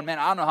sitting there going, man,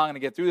 I don't know how I'm going to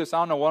get through this. I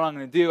don't know what I'm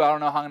going to do. I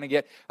don't know how I'm going to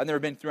get. I've never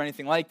been through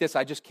anything like this.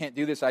 I just can't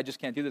do this. I just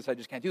can't do this. I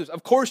just can't do this.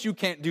 Of course you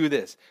can't do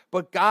this.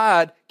 But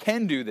God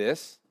can do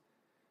this.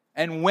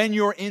 And when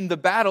you're in the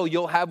battle,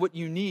 you'll have what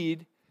you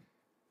need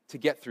to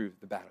get through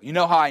the battle. You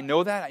know how I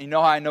know that? You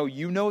know how I know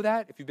you know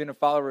that if you've been a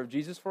follower of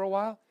Jesus for a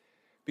while?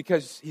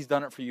 Because he's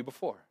done it for you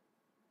before.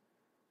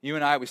 You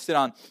and I, we sit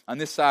on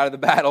this side of the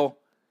battle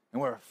and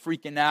we're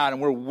freaking out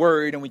and we're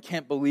worried and we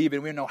can't believe it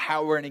and we don't know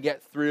how we're going to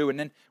get through. And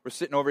then we're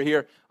sitting over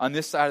here on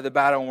this side of the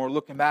battle and we're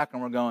looking back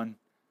and we're going,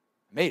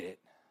 I made it.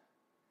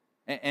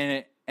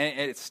 And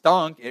it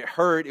stunk, it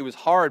hurt, it was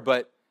hard,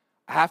 but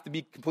I have to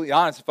be completely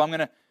honest. If I'm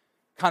going to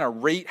kind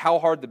of rate how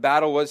hard the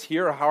battle was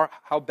here or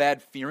how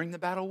bad fearing the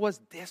battle was,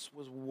 this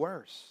was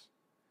worse.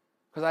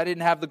 Because I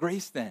didn't have the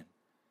grace then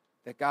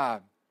that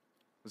God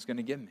was going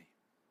to give me.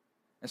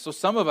 And so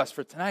some of us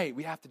for tonight,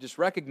 we have to just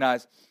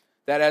recognize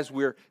that as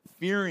we're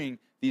fearing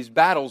these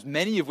battles,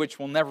 many of which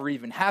will never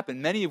even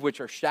happen, many of which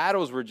are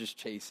shadows we're just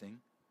chasing,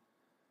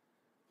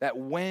 that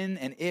when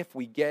and if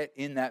we get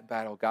in that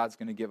battle, God's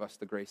going to give us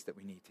the grace that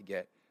we need to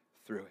get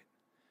through it.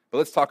 But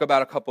let's talk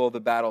about a couple of the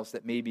battles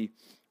that maybe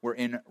we're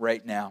in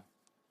right now.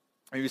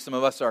 Maybe some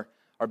of us are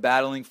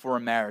battling for a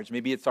marriage.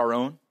 Maybe it's our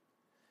own.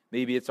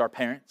 Maybe it's our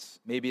parents.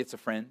 Maybe it's a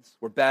friend's.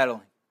 We're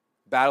battling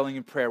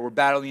in prayer. We're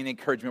battling in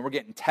encouragement. We're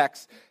getting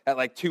texts at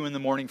like 2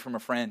 a.m. from a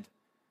friend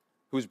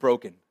who's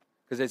broken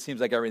because it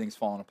seems like everything's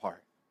falling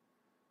apart.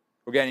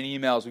 We're getting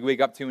emails. We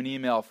wake up to an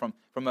email from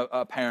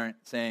a parent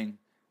saying,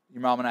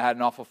 your mom and I had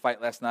an awful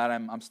fight last night.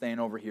 I'm staying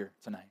over here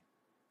tonight.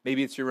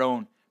 Maybe it's your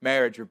own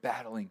marriage you're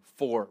battling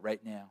for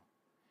right now.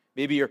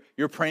 Maybe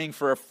you're praying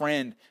for a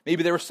friend.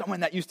 Maybe there was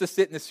someone that used to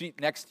sit in the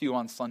seat next to you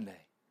on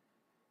Sunday.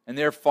 And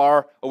they're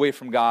far away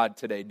from God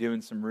today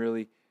doing some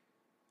really,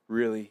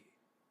 really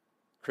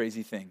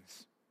crazy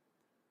things.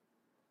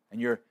 And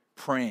you're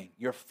praying.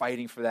 You're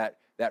fighting for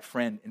that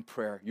friend in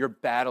prayer. You're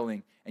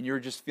battling and you're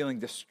just feeling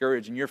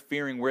discouraged and you're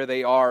fearing where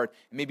they are.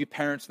 And maybe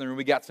parents in the room,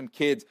 we got some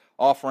kids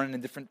off running in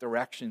different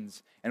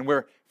directions and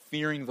we're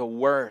fearing the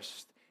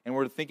worst. And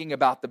we're thinking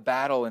about the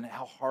battle and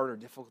how hard or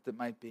difficult it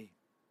might be.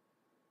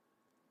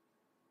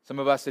 Some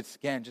of us, it's,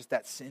 again, just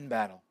that sin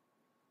battle.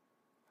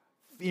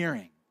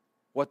 Fearing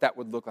what that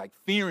would look like.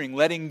 Fearing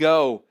letting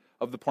go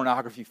of the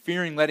pornography.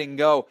 Fearing letting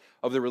go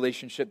of the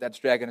relationship that's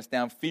dragging us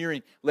down.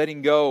 Fearing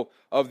letting go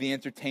of the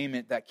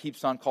entertainment that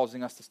keeps on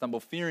causing us to stumble.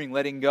 Fearing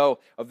letting go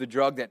of the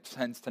drug that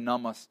tends to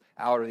numb us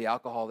out or the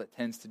alcohol that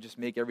tends to just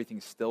make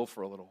everything still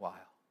for a little while.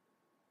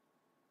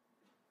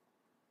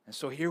 And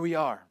so here we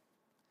are.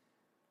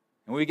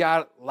 And we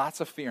got lots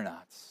of fear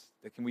knots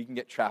that we can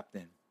get trapped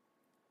in.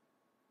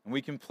 And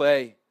we can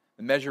play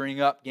the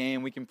measuring up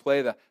game. We can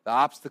play the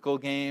obstacle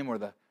game or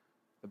the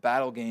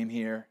battle game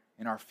here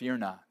in our fear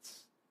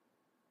knots.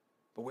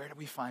 But where do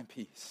we find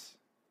peace?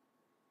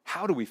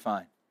 How do we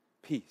find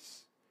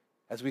peace?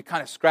 As we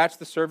kind of scratch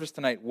the surface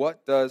tonight,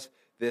 what does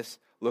this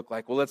look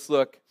like? Well, let's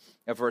look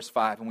at verse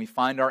 5, and we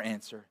find our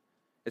answer.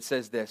 It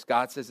says this.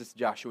 God says this to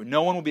Joshua,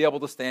 "No one will be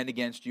able to stand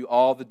against you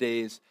all the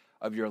days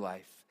of your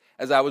life.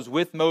 As I was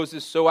with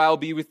Moses, so I will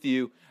be with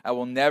you. I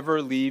will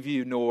never leave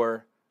you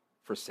nor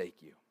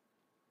forsake you."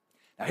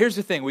 Now, here's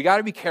the thing. We got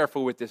to be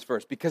careful with this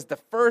verse because the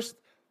first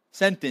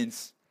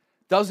sentence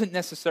doesn't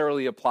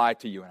necessarily apply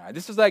to you and I.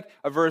 This is like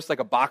a verse like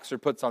a boxer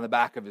puts on the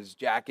back of his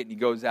jacket and he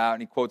goes out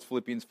and he quotes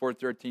Philippians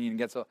 4:13 and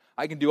gets,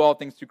 "I can do all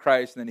things through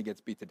Christ," and then he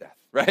gets beat to death,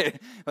 right?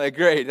 Like,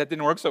 great, that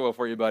didn't work so well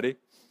for you, buddy.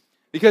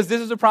 Because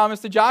this is a promise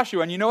to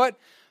Joshua. And you know what?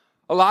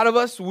 A lot of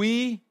us,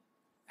 we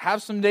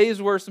have some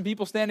days where some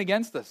people stand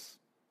against us.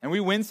 And we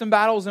win some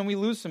battles and we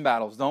lose some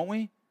battles, don't we?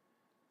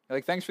 You're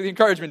like, thanks for the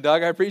encouragement,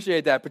 Doug. I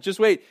appreciate that. But just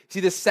wait. See,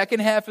 the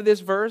second half of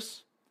this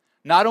verse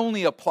not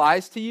only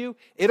applies to you,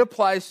 it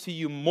applies to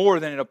you more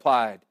than it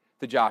applied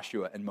to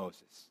Joshua and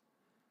Moses.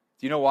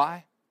 Do you know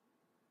why?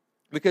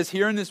 Because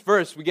here in this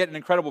verse, we get an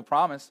incredible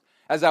promise.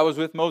 As I was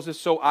with Moses,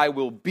 so I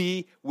will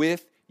be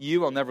with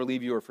you. I'll never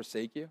leave you or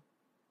forsake you.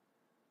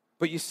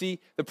 But you see,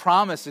 the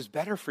promise is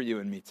better for you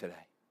and me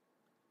today.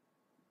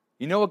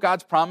 You know what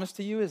God's promise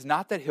to you is?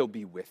 Not that he'll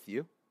be with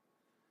you.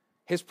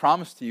 His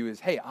promise to you is,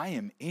 hey, I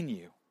am in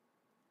you.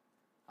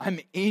 I'm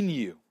in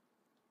you.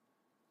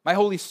 My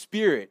Holy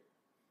Spirit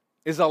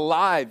is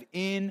alive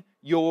in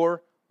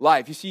your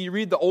life. You see, you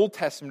read the Old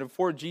Testament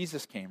before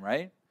Jesus came,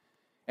 right?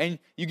 And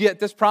you get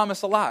this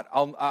promise a lot.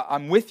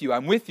 I'm with you,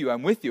 I'm with you,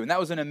 I'm with you. And that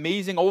was an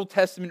amazing Old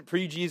Testament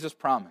pre-Jesus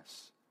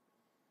promise.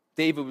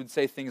 David would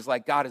say things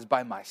like, God is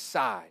by my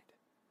side.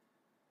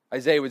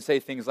 Isaiah would say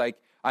things like,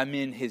 I'm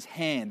in his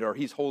hand, or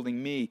he's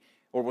holding me,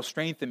 or will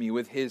strengthen me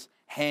with his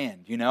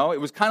hand. You know, it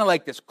was kind of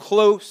like this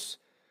close,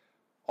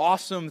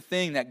 awesome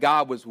thing that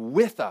God was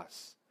with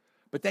us.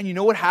 But then you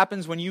know what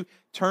happens when you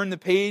turn the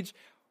page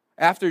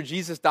after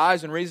Jesus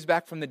dies and raises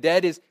back from the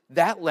dead is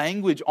that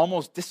language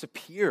almost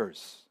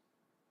disappears.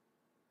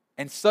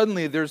 And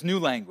suddenly there's new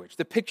language.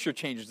 The picture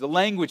changes. The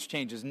language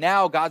changes.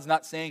 Now God's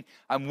not saying,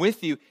 I'm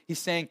with you. He's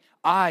saying,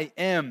 I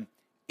am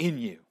in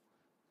you.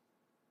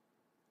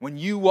 When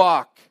you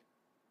walk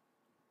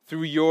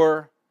through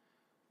your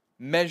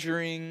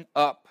measuring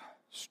up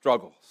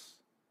struggles,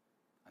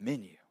 I'm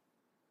in you.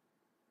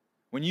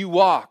 When you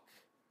walk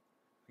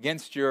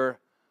against your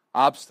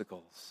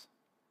obstacles,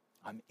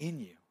 I'm in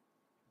you.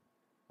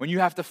 When you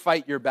have to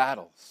fight your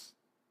battles,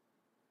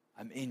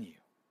 I'm in you.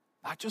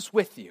 Not just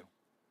with you,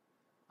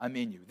 I'm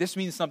in you. This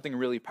means something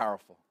really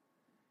powerful.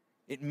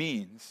 It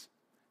means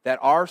that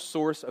our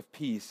source of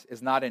peace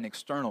is not an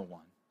external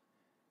one,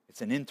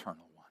 it's an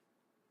internal one.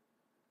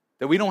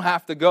 That we don't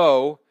have to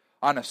go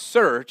on a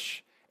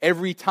search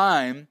every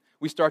time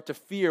we start to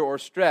fear or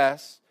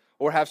stress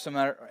or have some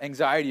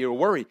anxiety or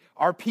worry.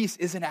 Our peace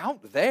isn't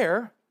out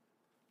there.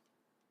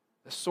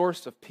 The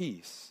source of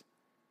peace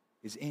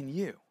is in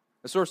you.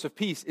 The source of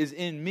peace is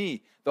in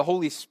me, the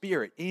Holy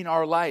Spirit, in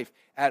our life,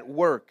 at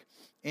work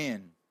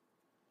in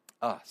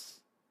us.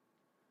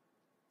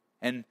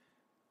 And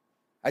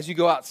as you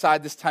go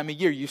outside this time of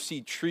year, you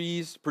see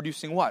trees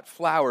producing what?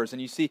 Flowers.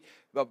 And you see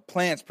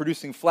plants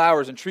producing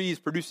flowers and trees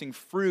producing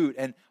fruit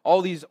and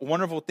all these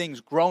wonderful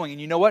things growing. And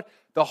you know what?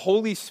 The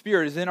Holy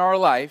Spirit is in our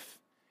life.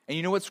 And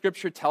you know what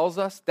Scripture tells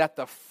us? That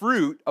the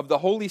fruit of the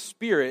Holy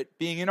Spirit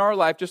being in our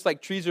life, just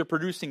like trees are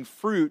producing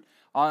fruit,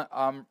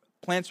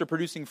 plants are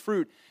producing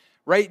fruit,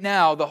 right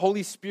now, the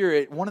Holy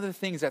Spirit, one of the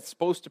things that's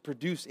supposed to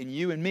produce in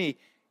you and me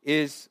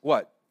is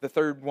what? The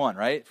third one,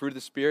 right? Fruit of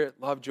the Spirit,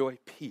 love, joy,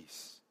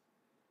 peace.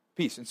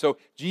 Peace. And so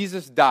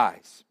Jesus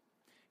dies.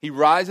 He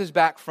rises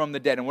back from the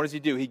dead. And what does he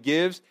do? He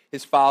gives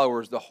his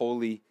followers the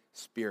Holy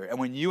Spirit. And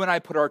when you and I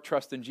put our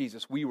trust in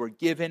Jesus, we were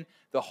given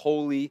the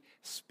Holy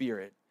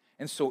Spirit.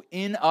 And so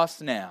in us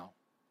now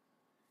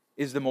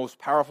is the most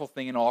powerful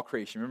thing in all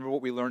creation. Remember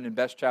what we learned in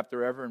best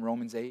chapter ever in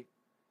Romans 8?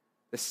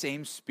 The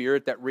same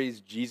Spirit that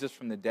raised Jesus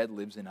from the dead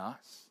lives in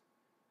us.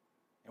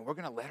 And we're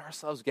going to let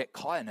ourselves get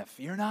caught in a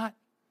fear knot?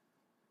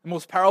 The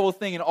most powerful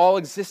thing in all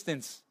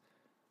existence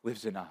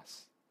lives in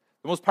us.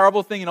 The most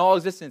powerful thing in all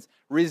existence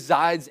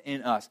resides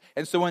in us.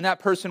 And so when that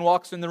person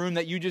walks in the room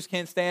that you just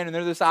can't stand and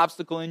there's this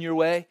obstacle in your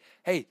way,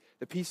 hey,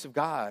 the peace of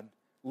God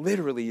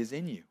literally is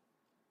in you.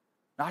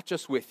 Not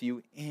just with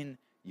you, in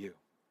you.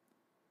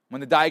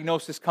 When the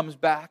diagnosis comes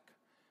back,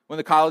 when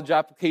the college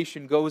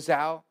application goes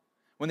out,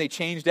 when they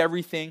changed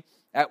everything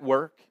at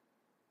work,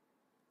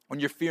 when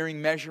you're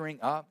fearing measuring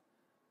up,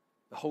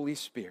 the Holy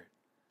Spirit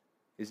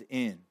is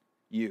in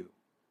you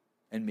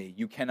and me.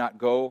 You cannot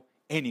go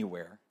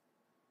anywhere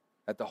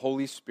that the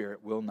Holy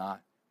Spirit will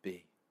not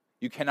be.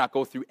 You cannot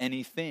go through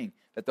anything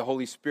that the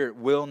Holy Spirit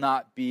will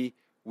not be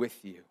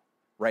with you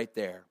right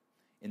there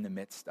in the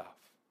midst of.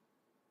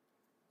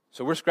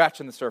 So we're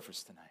scratching the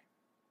surface tonight.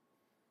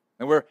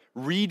 And we're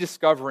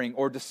rediscovering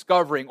or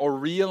discovering or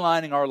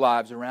realigning our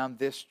lives around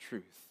this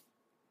truth,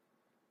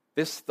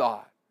 this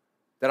thought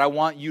that I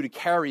want you to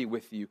carry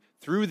with you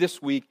through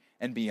this week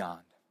and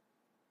beyond.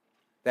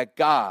 That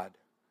God,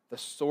 the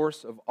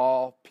source of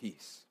all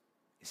peace,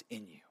 is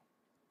in you.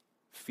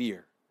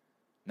 Fear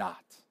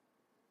not.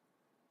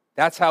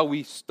 That's how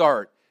we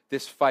start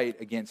this fight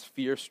against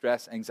fear,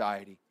 stress,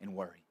 anxiety, and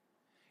worry.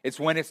 It's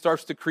when it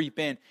starts to creep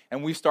in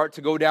and we start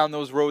to go down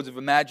those roads of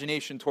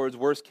imagination towards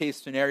worst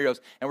case scenarios,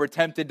 and we're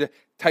tempted to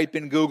type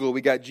in Google.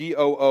 We got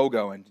GOO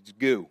going. It's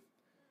goo.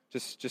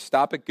 Just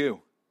stop at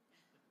goo.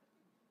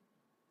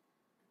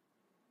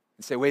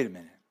 And say, wait a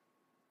minute.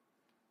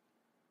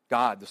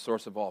 God, the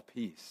source of all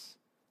peace,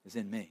 is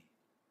in me.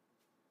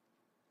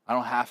 I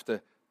don't have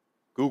to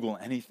Google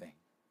anything.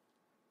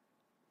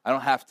 I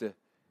don't have to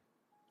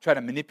try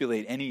to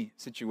manipulate any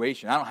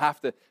situation. I don't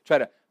have to try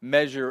to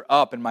measure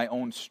up in my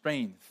own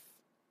strength.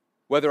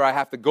 Whether I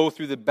have to go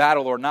through the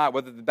battle or not,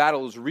 whether the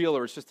battle is real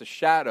or it's just a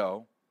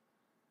shadow,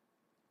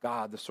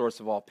 God, the source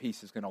of all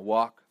peace, is going to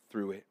walk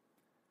through it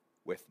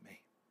with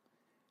me.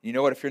 You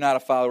know what? If you're not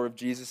a follower of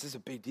Jesus, this is a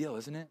big deal,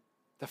 isn't it?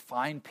 To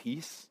find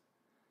peace.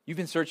 You've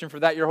been searching for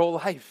that your whole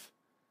life.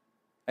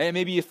 And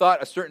maybe you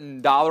thought a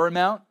certain dollar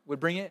amount would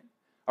bring it,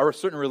 or a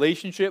certain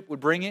relationship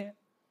would bring it,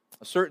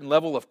 a certain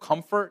level of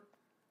comfort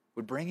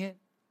would bring it,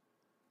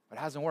 but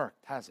it hasn't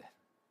worked, has it?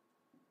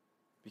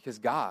 Because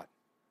God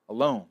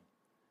alone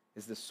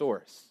is the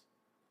source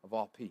of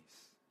all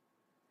peace.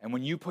 And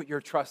when you put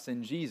your trust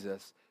in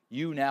Jesus,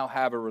 you now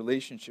have a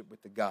relationship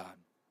with the God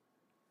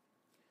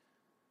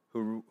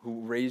who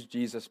raised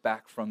Jesus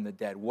back from the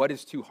dead. What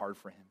is too hard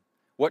for him?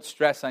 What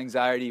stress,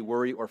 anxiety,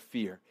 worry, or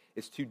fear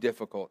is too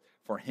difficult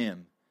for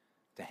him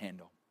to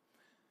handle?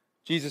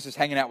 Jesus is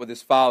hanging out with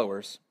his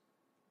followers.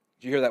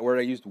 Did you hear that word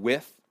I used,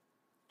 with?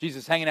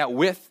 Jesus is hanging out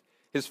with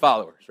his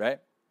followers, right?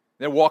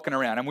 They're walking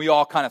around, and we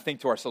all kind of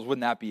think to ourselves,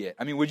 wouldn't that be it?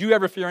 I mean, would you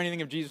ever fear anything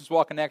if Jesus was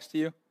walking next to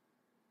you?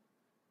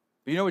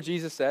 But you know what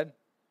Jesus said?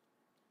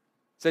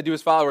 He said to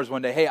his followers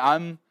one day, hey,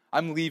 I'm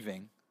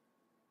leaving,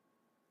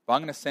 but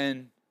I'm going to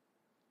send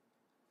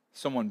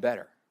someone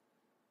better.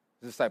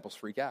 The disciples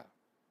freak out.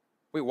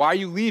 Wait, why are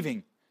you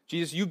leaving?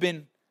 Jesus, you've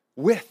been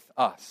with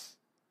us.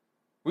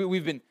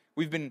 We've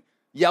been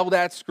yelled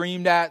at,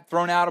 screamed at,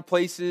 thrown out of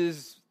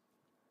places.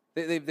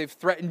 They've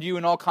threatened you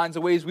in all kinds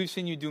of ways. We've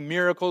seen you do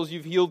miracles.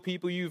 You've healed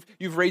people. You've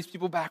raised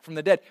people back from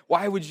the dead.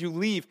 Why would you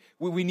leave?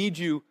 We need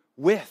you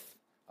with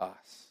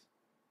us.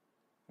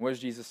 What does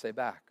Jesus say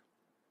back?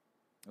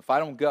 If I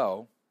don't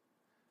go,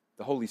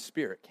 the Holy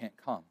Spirit can't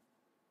come.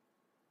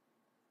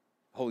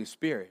 The Holy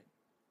Spirit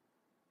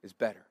is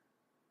better.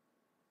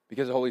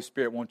 Because the Holy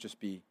Spirit won't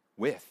just be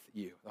with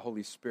you. The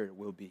Holy Spirit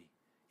will be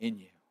in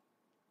you.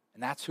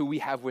 And that's who we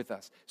have with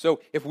us. So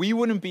if we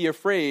wouldn't be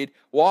afraid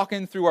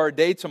walking through our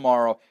day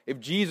tomorrow if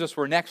Jesus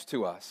were next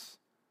to us,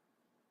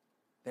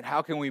 then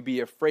how can we be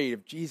afraid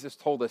if Jesus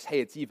told us,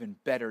 hey, it's even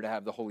better to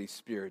have the Holy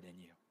Spirit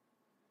in you?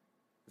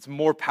 It's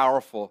more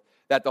powerful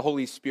that the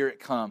Holy Spirit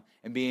come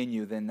and be in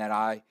you than that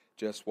I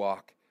just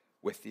walk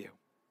with you.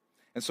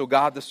 And so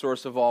God, the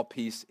source of all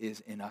peace,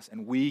 is in us,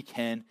 and we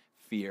can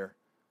fear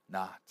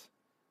not.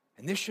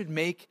 And this should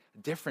make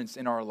a difference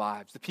in our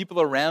lives. The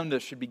people around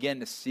us should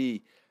begin to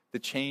see the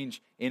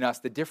change in us,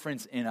 the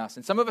difference in us.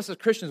 And some of us as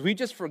Christians, we've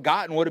just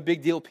forgotten what a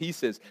big deal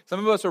peace is.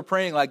 Some of us are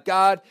praying like,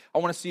 God, I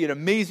want to see an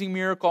amazing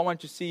miracle. I want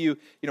to see you,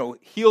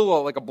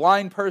 heal like a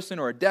blind person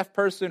or a deaf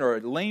person or a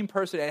lame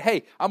person. And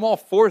hey, I'm all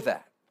for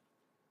that.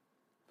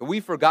 But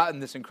we've forgotten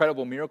this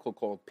incredible miracle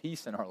called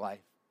peace in our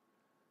life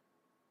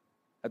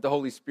that the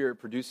Holy Spirit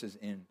produces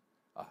in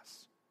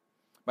us.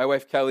 My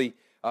wife, Kelly,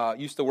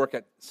 used to work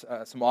at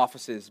some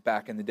offices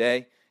back in the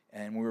day,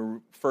 and we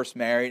were first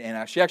married,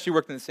 and she actually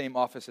worked in the same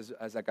office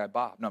as that guy,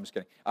 Bob. No, I'm just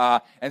kidding.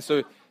 And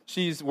so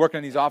she's working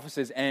in these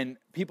offices, and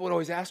people would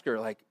always ask her,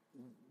 like,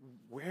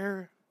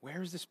 where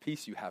is this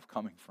peace you have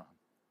coming from?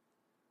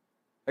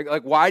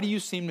 Like, why do you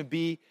seem to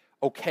be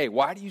okay?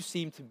 Why do you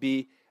seem to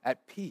be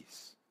at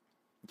peace?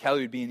 And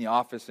Kelly would be in the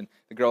office, and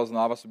the girls in the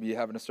office would be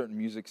having a certain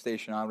music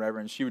station on, whatever,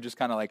 and she would just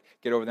kind of like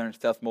get over there in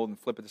stealth mode and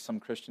flip it to some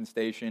Christian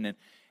station.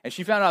 And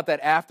she found out that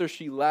after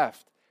she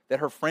left, that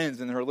her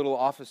friends in her little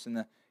office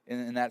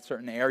in that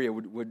certain area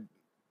would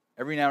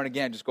every now and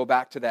again just go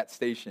back to that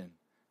station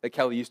that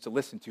Kelly used to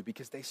listen to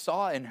because they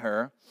saw in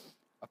her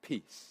a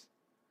peace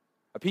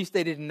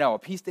they didn't know, a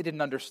peace they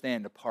didn't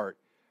understand apart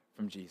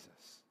from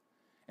Jesus.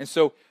 And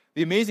so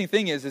the amazing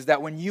thing is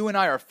that when you and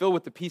I are filled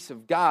with the peace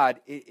of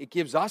God, it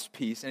gives us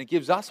peace and it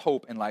gives us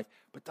hope in life,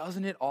 but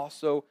doesn't it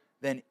also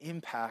then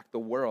impact the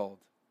world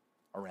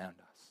around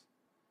us?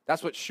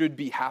 That's what should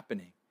be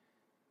happening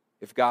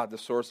if God, the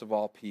source of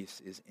all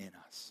peace, is in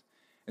us.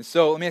 And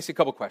so let me ask you a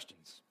couple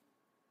questions.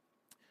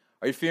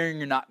 Are you fearing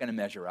you're not going to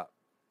measure up?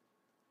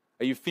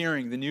 Are you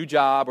fearing the new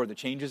job or the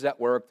changes at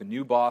work, the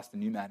new boss, the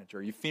new manager?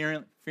 Are you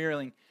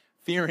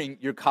fearing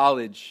your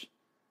college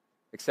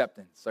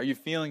acceptance? Are you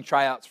fearing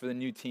tryouts for the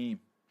new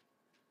team?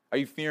 Are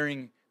you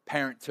fearing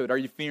parenthood? Are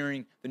you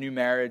fearing the new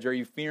marriage? Are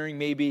you fearing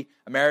maybe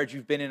a marriage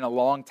you've been in a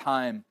long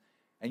time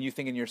and you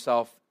thinking to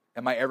yourself,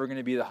 am I ever going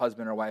to be the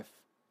husband or wife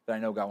that I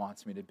know God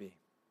wants me to be?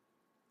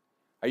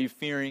 Are you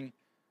fearing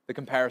the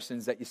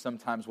comparisons that you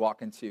sometimes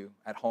walk into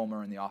at home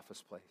or in the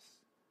office place?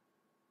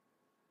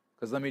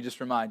 Because let me just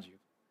remind you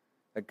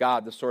that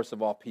God, the source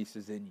of all peace,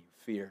 is in you.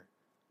 Fear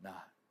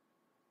not.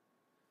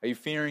 Are you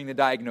fearing the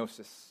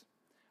diagnosis?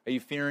 Are you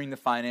fearing the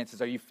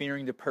finances? Are you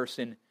fearing the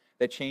person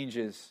that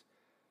changes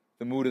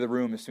the mood of the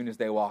room as soon as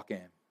they walk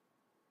in.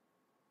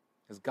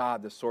 Because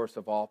God, the source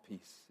of all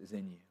peace, is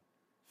in you.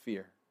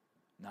 Fear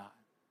not.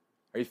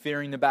 Are you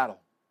fearing the battle?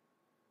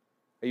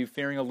 Are you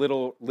fearing a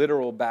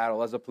literal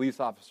battle as a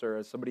police officer,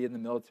 as somebody in the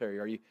military?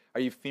 Are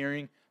you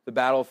fearing the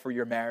battle for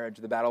your marriage,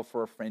 the battle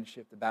for a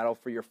friendship, the battle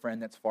for your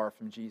friend that's far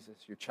from Jesus,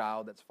 your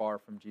child that's far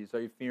from Jesus?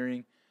 Are you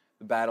fearing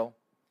the battle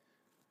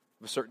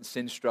of a certain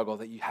sin struggle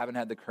that you haven't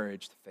had the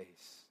courage to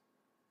face?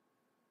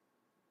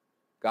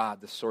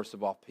 God, the source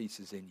of all peace,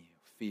 is in you.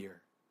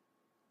 Fear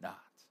not.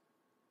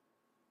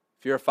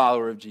 If you're a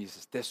follower of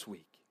Jesus this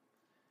week,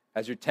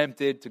 as you're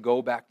tempted to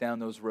go back down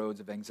those roads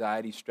of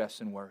anxiety,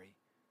 stress, and worry,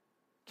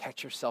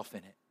 catch yourself in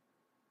it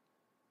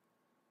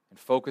and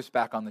focus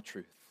back on the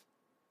truth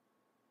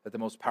that the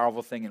most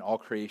powerful thing in all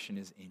creation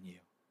is in you.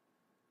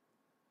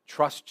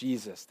 Trust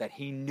Jesus, that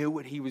he knew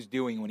what he was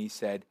doing when he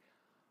said,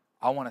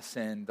 I want to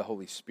send the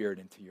Holy Spirit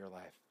into your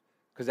life,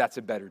 because that's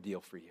a better deal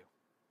for you.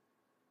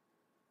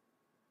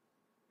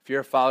 If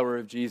you're a follower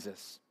of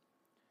Jesus,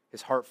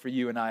 his heart for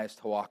you and I is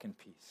to walk in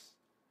peace.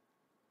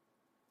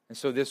 And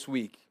so this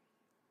week,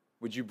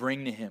 would you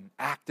bring to him,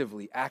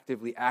 actively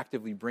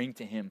bring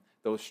to him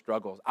those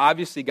struggles?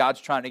 Obviously, God's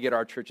trying to get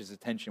our church's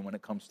attention when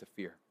it comes to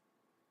fear.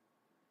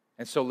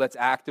 And so let's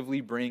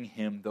actively bring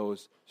him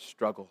those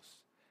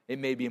struggles. It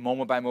may be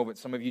moment by moment.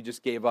 Some of you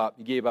just gave up.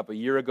 You gave up a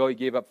year ago. You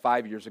gave up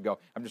 5 years ago.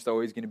 I'm just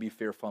always going to be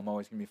fearful. I'm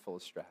always going to be full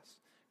of stress.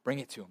 Bring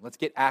it to him. Let's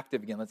get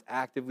active again. Let's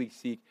actively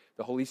seek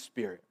the Holy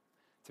Spirit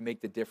to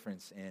make the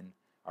difference in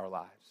our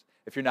lives.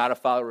 If you're not a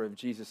follower of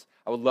Jesus,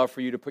 I would love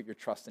for you to put your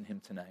trust in him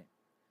tonight.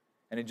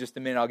 And in just a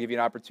minute, I'll give you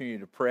an opportunity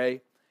to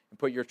pray and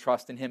put your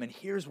trust in him. And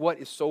here's what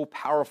is so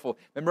powerful.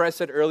 Remember I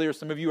said earlier,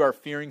 some of you are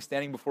fearing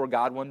standing before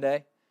God one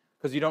day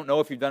because you don't know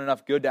if you've done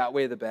enough good to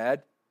outweigh the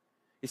bad.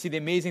 You see, the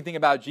amazing thing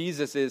about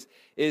Jesus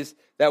is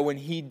that when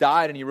he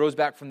died and he rose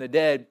back from the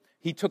dead,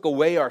 he took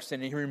away our sin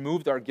and he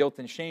removed our guilt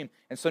and shame.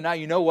 And so now,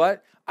 you know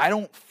what? I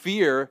don't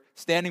fear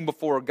standing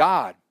before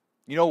God.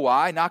 You know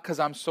why? Not because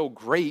I'm so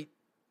great,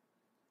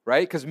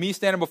 right? Because me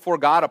standing before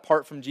God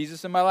apart from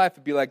Jesus in my life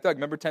would be like, Doug,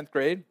 remember 10th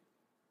grade?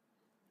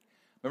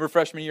 Remember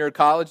freshman year of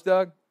college,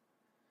 Doug?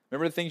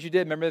 Remember the things you did?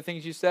 Remember the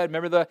things you said?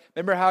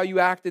 Remember how you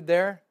acted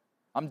there?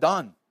 I'm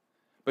done.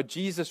 But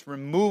Jesus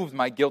removed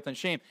my guilt and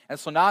shame. And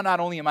so now not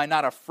only am I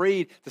not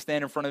afraid to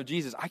stand in front of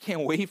Jesus, I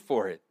can't wait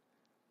for it.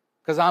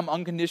 Because I'm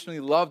unconditionally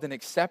loved and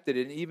accepted,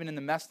 and even in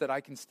the mess that I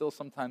can still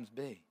sometimes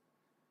be.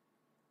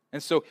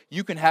 And so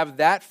you can have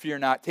that fear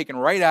not taken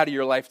right out of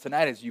your life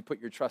tonight as you put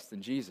your trust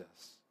in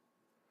Jesus.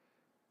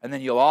 And then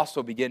you'll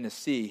also begin to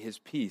see his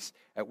peace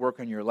at work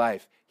in your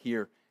life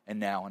here and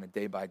now on a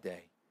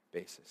day-by-day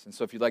basis. And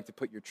so if you'd like to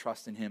put your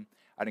trust in him,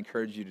 I'd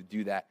encourage you to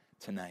do that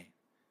tonight.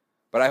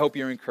 But I hope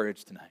you're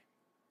encouraged tonight.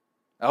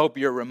 I hope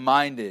you're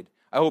reminded.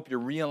 I hope you're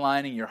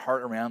realigning your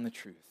heart around the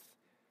truth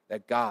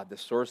that God, the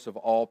source of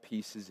all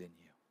peace, is in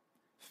you.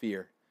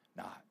 Fear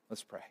not.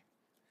 Let's pray.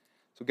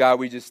 So God,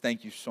 we just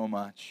thank you so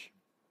much.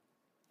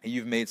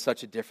 You've made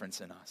such a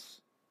difference in us.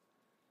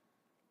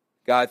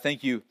 God,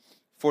 thank you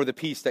for the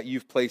peace that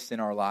you've placed in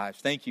our lives.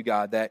 Thank you,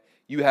 God, that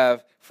you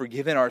have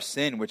forgiven our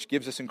sin, which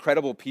gives us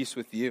incredible peace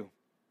with you.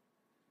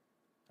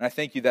 And I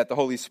thank you that the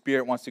Holy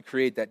Spirit wants to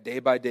create that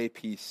day-by-day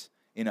peace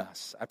in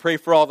us. I pray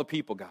for all the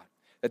people, God,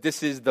 that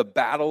this is the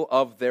battle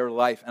of their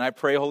life. And I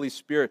pray, Holy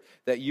Spirit,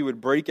 that you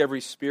would break every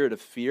spirit of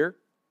fear.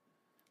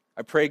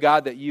 I pray,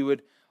 God, that you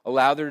would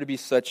allow there to be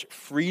such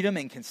freedom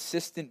and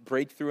consistent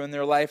breakthrough in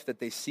their life that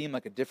they seem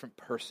like a different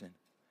person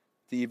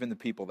to even the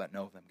people that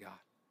know them, God.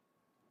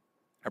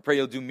 I pray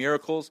you'll do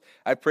miracles.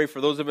 I pray for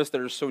those of us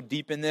that are so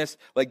deep in this,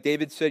 like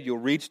David said, you'll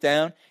reach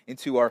down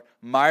into our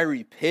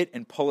miry pit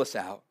and pull us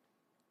out.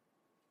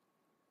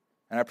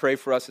 And I pray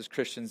for us as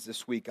Christians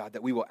this week, God,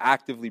 that we will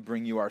actively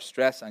bring you our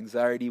stress,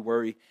 anxiety,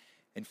 worry,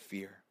 and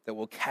fear. That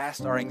we'll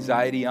cast our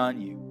anxiety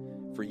on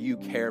you, for you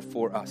care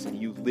for us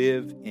and you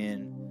live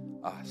in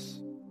us.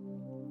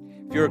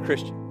 If you're a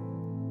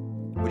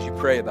Christian, would you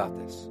pray about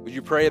this? Would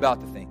you pray about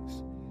the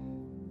things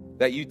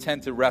that you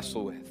tend to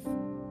wrestle with?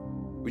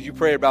 Would you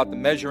pray about the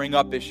measuring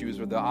up issues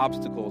or the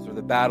obstacles or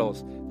the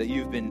battles that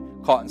you've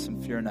been caught in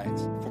some fear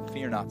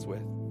knots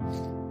with?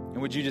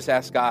 And would you just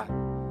ask God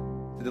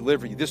to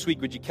deliver you? This week,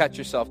 would you catch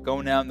yourself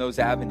going down those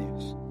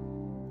avenues?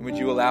 And would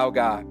you allow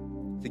God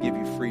to give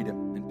you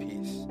freedom and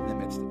peace in the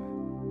midst of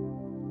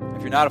it?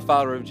 If you're not a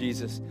follower of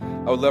Jesus,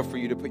 I would love for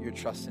you to put your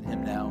trust in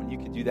him now. And you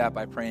can do that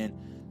by praying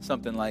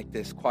something like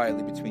this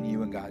quietly between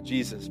you and God.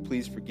 Jesus,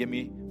 please forgive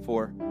me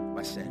for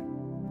my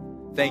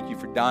sin. Thank you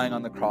for dying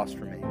on the cross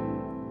for me.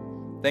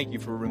 Thank you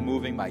for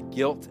removing my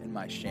guilt and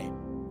my shame.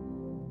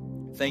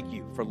 Thank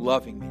you for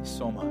loving me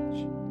so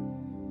much.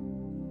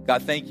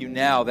 God, thank you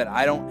now that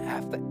I don't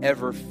have to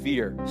ever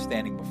fear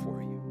standing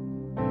before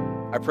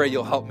you. I pray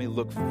you'll help me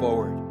look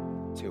forward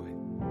to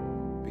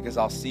it because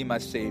I'll see my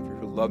Savior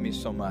who loved me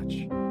so much.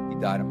 He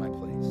died in my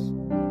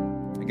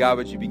place. And God,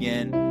 would you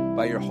begin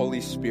by your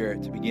Holy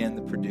Spirit to begin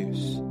to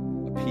produce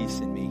a peace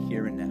in me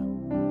here and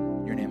now.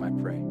 In your name I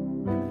pray.